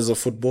all corners of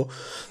football.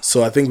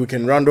 So I think we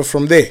can round off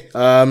from there.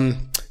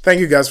 Thank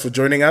you guys for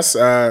joining us.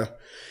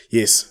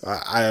 Yes,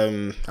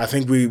 I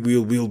think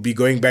we'll be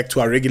going back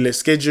to our regular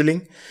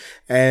scheduling.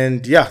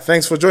 And yeah,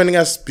 thanks for joining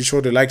us. Be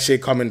sure to like, share,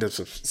 comment, and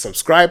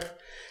subscribe.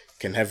 You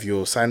can have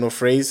your sign-off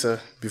phrase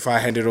before I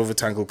hand it over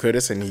to Uncle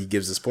Curtis and he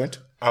gives his point.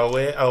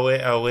 Away.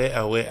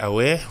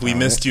 We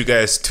missed you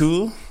guys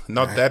too.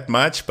 Not that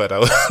much, but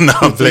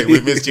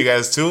we missed you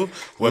guys too.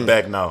 We're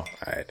back now. All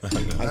right.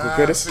 Uncle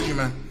Curtis? See you,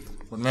 man.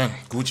 But man,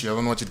 Gucci, I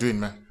don't know what you're doing,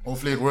 man.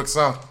 Hopefully it works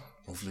out.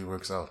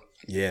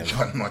 Yeah.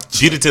 I'm not.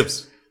 Cheetah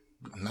tips.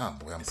 Nah,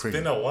 boy, I'm pretty.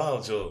 Been a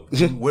while, Joe.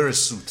 Wear a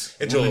suit.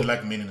 Women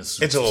like men in a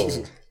suit. It's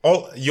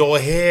all your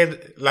hair,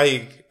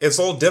 like it's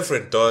all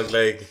different, dog.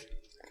 Like,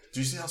 do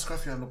you see how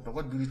scruffy I look?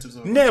 What beauty tips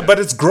are? yeah, but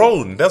it's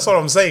grown. That's what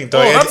I'm saying,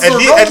 dog. that's At a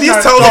least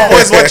Rona, tell the dog.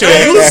 boys what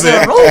you're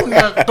using.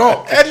 Rona,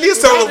 dog. At least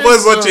tell the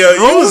boys what you're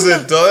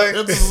using,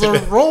 dog. It's the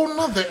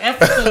Rona, the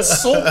African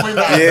soap when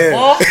I Yeah.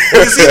 bought.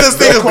 You see, this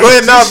thing is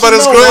growing out, but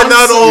it's growing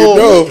out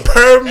all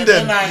permed, And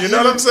then I you know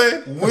what I'm hit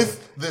saying? it with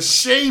the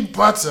shea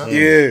butter.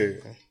 Yeah.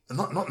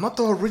 Not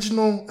the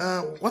original.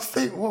 What?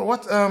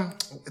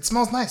 It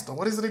smells nice though.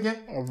 What is it again?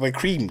 The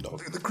cream, though.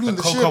 The cream,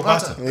 the shea Cocoa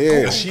butter. butter.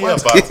 Yeah. The Shea cocoa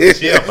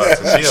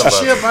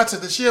butter.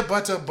 The shea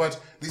butter. But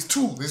there's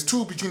two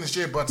between the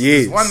shea butter.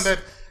 Yes. There's one that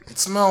it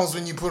smells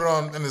when you put it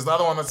on, and there's the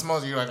other one that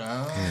smells. You're like,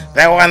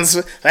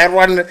 That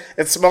one,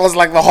 it smells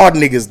like the hard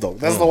niggas, though.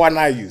 That's the one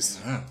I use.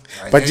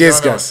 But yes,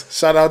 guys,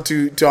 shout out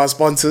to our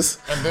sponsors.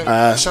 And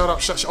then shout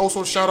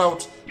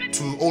out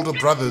to older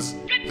brothers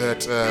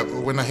that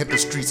when I hit the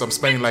streets, I'm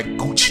spending like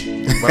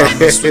Gucci. But I'm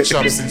gonna switch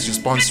up since you're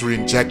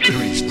sponsoring Jack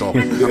Grealish, dog.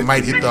 I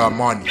might hit the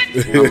Armani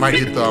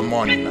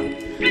now.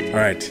 All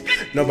right.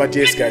 No, but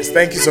yes, guys,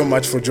 thank you so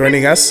much for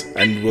joining us,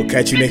 and we'll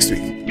catch you next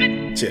week.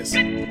 Cheers.